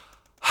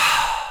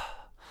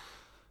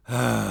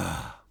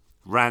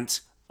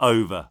rant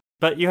over.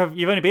 But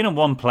you've only been on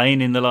one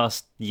plane in the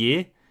last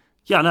year.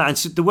 Yeah, no, and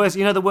so the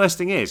worst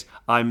thing is,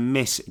 I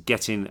miss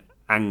getting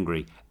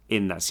angry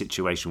in that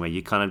situation where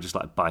you kind of just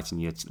like biting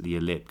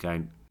your lip,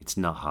 going, it's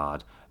not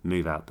hard.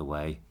 Move out the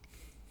way.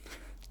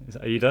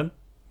 Are you done?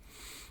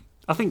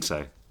 I think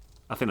so.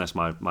 I think that's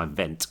my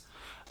vent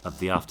of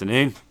the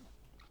afternoon.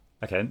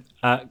 Okay.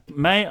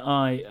 May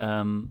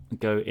I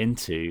go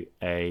into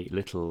a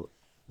little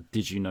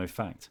did you know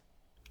fact?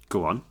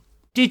 Go on.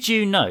 Did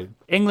you know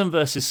England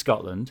versus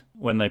Scotland,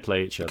 when they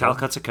play each other?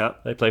 Calcutta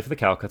Cup. They play for the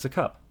Calcutta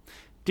Cup.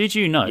 Did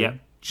you know? Yeah.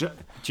 Do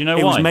you know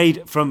why? It was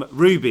made from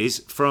rubies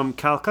from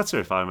Calcutta,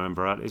 if I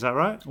remember right. Is that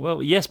right?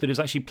 Well, yes, but it was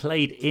actually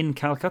played in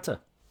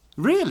Calcutta.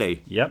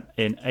 Really? Yep,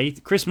 in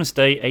Christmas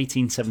Day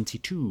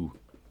 1872.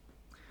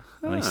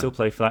 And they still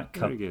play for that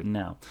cup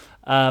now.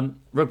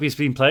 Rugby's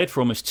been played for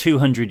almost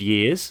 200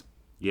 years.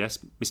 Yes,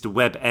 Mr.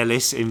 Webb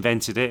Ellis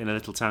invented it in a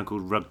little town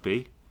called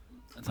Rugby.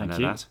 Thank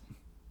you. That.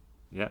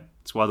 Yeah,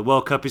 that's why the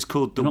World Cup is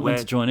called the I'm not meant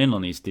to join in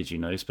on these Did You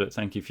Knows, but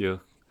thank you for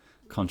your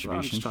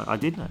contribution. Well, I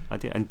did know.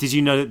 And did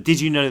you know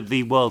that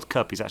the World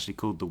Cup is actually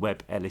called the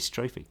Webb Ellis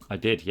Trophy? I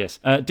did, yes.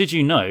 Did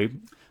you know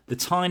the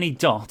tiny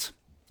dot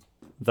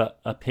that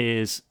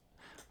appears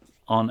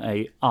on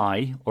a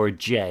I or a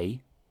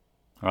J,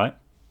 right?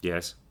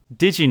 Yes.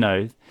 Did you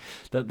know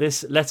that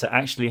this letter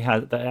actually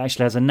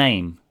has a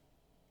name,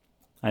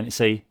 and it's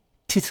a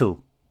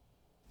tittle?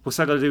 What's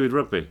that got to do with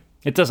rugby?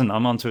 It doesn't.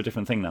 I'm on to a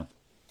different thing now.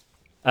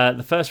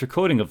 The first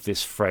recording of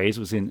this phrase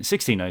was in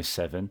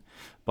 1607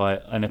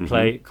 in a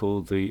play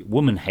called The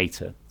Woman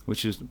Hater,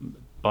 which was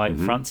by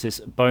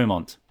Francis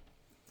Beaumont.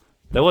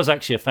 There was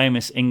actually a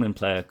famous England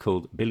player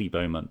called Bill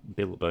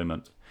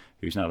Beaumont,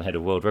 who's now the head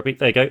of World Rugby.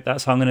 There you go.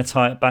 That's how I'm going to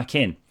tie it back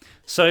in.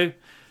 So,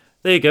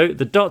 there you go.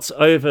 The dots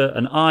over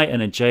an I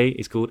and a J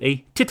is called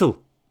a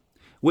tittle,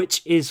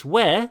 which is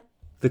where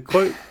the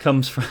quote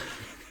comes from.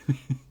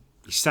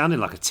 You're sounding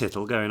like a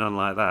tittle going on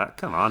like that.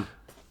 Come on.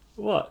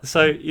 What?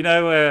 So, you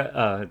know where...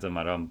 Oh, it doesn't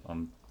matter. I'm a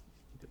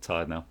bit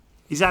tired now.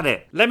 Is that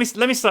it? Let me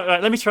start.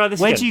 Right, let me try this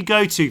Where again. do you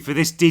go to for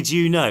this Did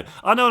You Know?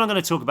 I know what I'm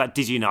going to talk about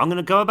Did You Know. I'm going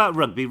to go about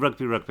rugby.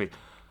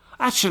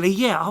 Actually,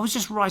 yeah, I was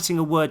just writing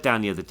a word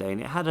down the other day and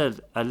it had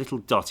a little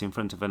dot in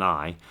front of an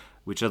I,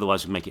 which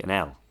otherwise would make it an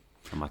L.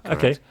 Am I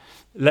correct? Okay,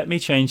 let me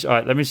change. All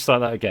right, let me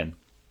start that again.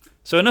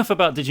 So enough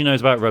about Did You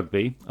Knows about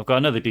rugby. I've got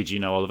another Did You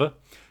Know, Oliver.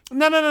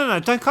 No.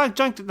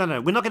 Don't.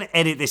 No. We're not going to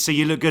edit this so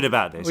you look good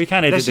about this. We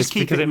can edit this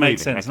because it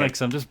makes moving, sense. okay?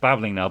 Because I'm just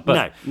babbling now.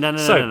 But No,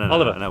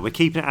 Oliver. No, we're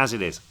keeping it as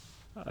it is.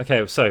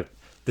 Okay, so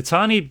the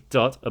tiny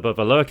dot above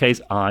a lowercase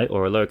I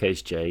or a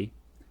lowercase j,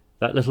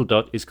 that little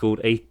dot is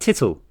called a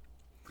tittle.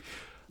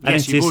 And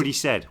yes, you've already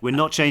said. We're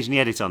not changing the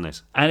edit on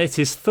this. And it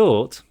is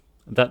thought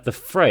that the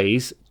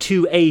phrase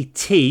to a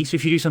T, so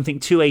if you do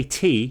something to a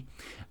T,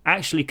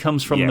 actually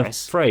comes from the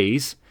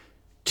phrase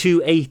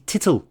to a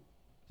tittle,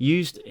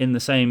 used in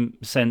the same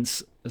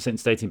sense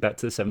since dating back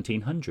to the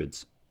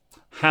 1700s.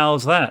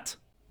 How's that?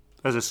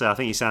 As I say, I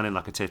think you're sounding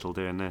like a tittle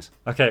doing this.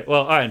 Okay,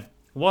 well, Aaron,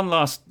 one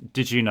last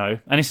Did You Know,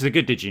 and this is a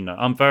good Did You Know.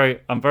 I'm very.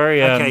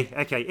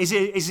 Okay. Is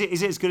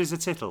it as good as a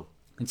tittle?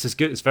 It's as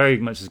good. It's very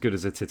much as good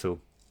as a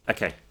tittle.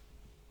 Okay.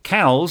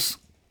 Cows,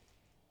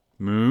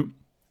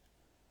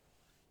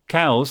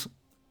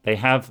 they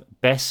have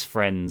best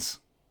friends.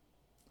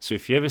 So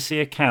if you ever see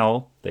a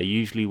cow, they're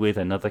usually with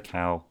another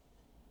cow.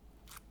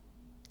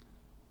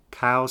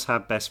 Cows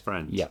have best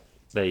friends? Yeah,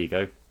 there you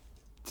go.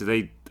 Are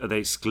they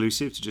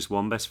exclusive to just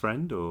one best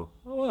friend, or?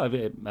 Well,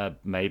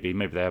 maybe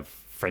they have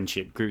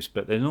friendship groups,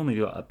 but they normally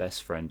got a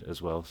best friend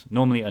as well.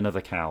 Normally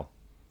another cow.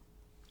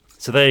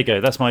 So there you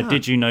go. That's my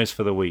Did You Knows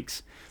for the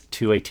weeks.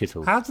 To a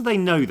tittle. How do they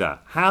know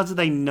that? How do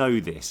they know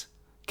this?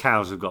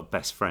 Cows have got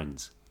best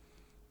friends.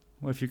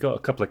 Well, if you've got a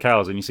couple of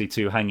cows and you see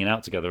two hanging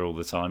out together all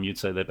the time, you'd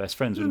say they're best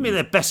friends. Doesn't mean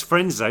they're best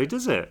friends, though,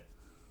 does it?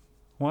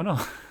 Why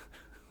not?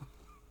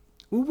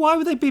 Well, why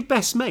would they be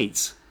best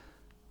mates?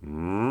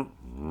 There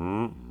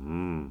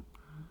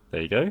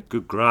you go.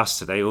 Good grass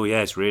today. Oh,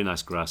 yeah, it's really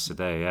nice grass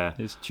today, yeah.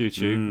 It's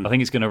choo-choo. I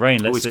think it's going to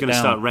rain. Let's it's going to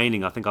start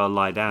raining. I think I'll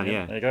lie down,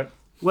 yeah. There you go.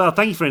 Well,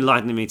 thank you for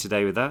enlightening me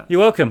today with that. You're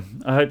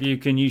welcome. I hope you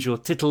can use your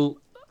tittle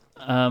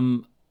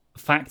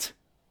fact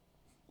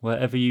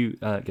wherever you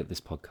get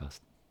this podcast.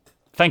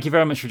 Thank you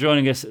very much for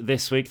joining us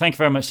this week. Thank you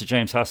very much to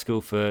James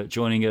Haskell for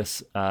joining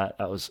us. That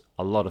was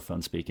a lot of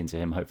fun speaking to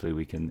him. Hopefully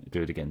we can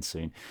do it again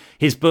soon.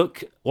 His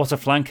book, What a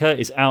Flanker,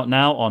 is out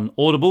now on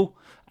Audible,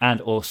 and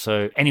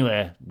also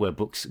anywhere where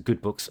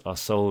good books are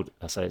sold.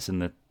 I say it's in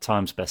the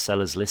Times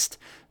bestsellers list.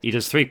 He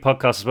does 3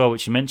 podcasts as well,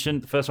 which you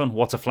mentioned. The first one,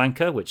 What a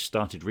Flanker, which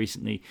started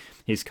recently.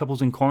 His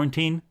Couples in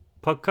Quarantine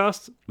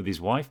podcast with his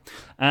wife,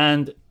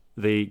 and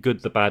the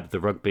Good, the Bad,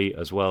 the Rugby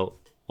as well.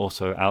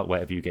 Also out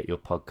wherever you get your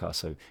podcast,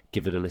 so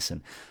give it a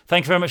listen.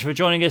 Thank you very much for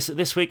joining us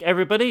this week,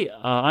 everybody.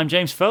 I'm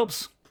James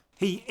Phelps.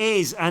 He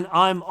is, and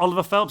I'm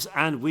Oliver Phelps,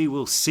 and we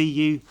will see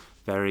you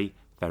very,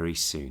 very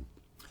soon.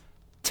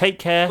 Take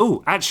care.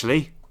 Oh,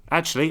 actually,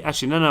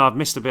 no, I've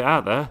missed a bit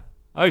out there.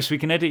 Oh, so we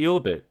can edit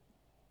your bit?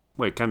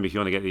 Well, it can be if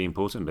you want to get the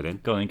important bit in.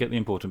 Go on, get the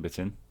important bit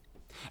in.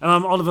 And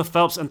I'm Oliver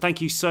Phelps, and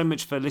thank you so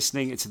much for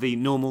listening to the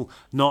Normal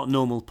Not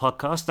Normal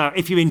podcast. Now,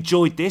 if you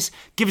enjoyed this,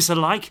 give us a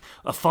like,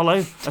 a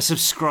follow, a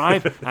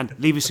subscribe, and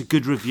leave us a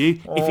good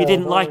review. If you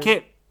didn't like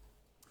it,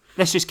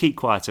 let's just keep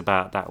quiet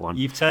about that one.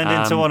 You've turned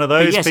into one of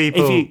those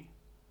people.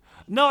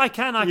 No, I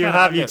can.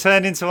 You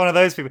turned into one of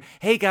those people.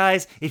 Hey,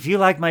 guys, if you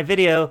like my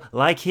video,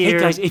 like here. Hey,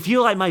 guys, if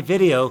you like my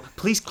video,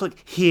 please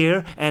click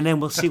here, and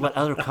then we'll see what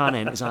other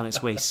content is on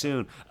its way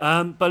soon.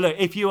 But look,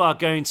 if you are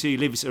going to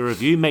leave us a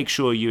review, make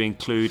sure you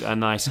include a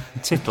nice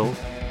tittle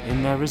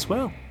in there as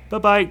well.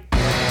 Bye-bye.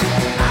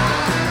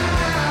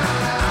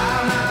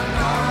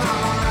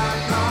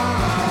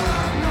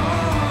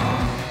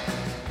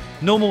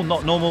 Normal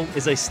Not Normal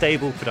is a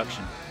stable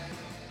production.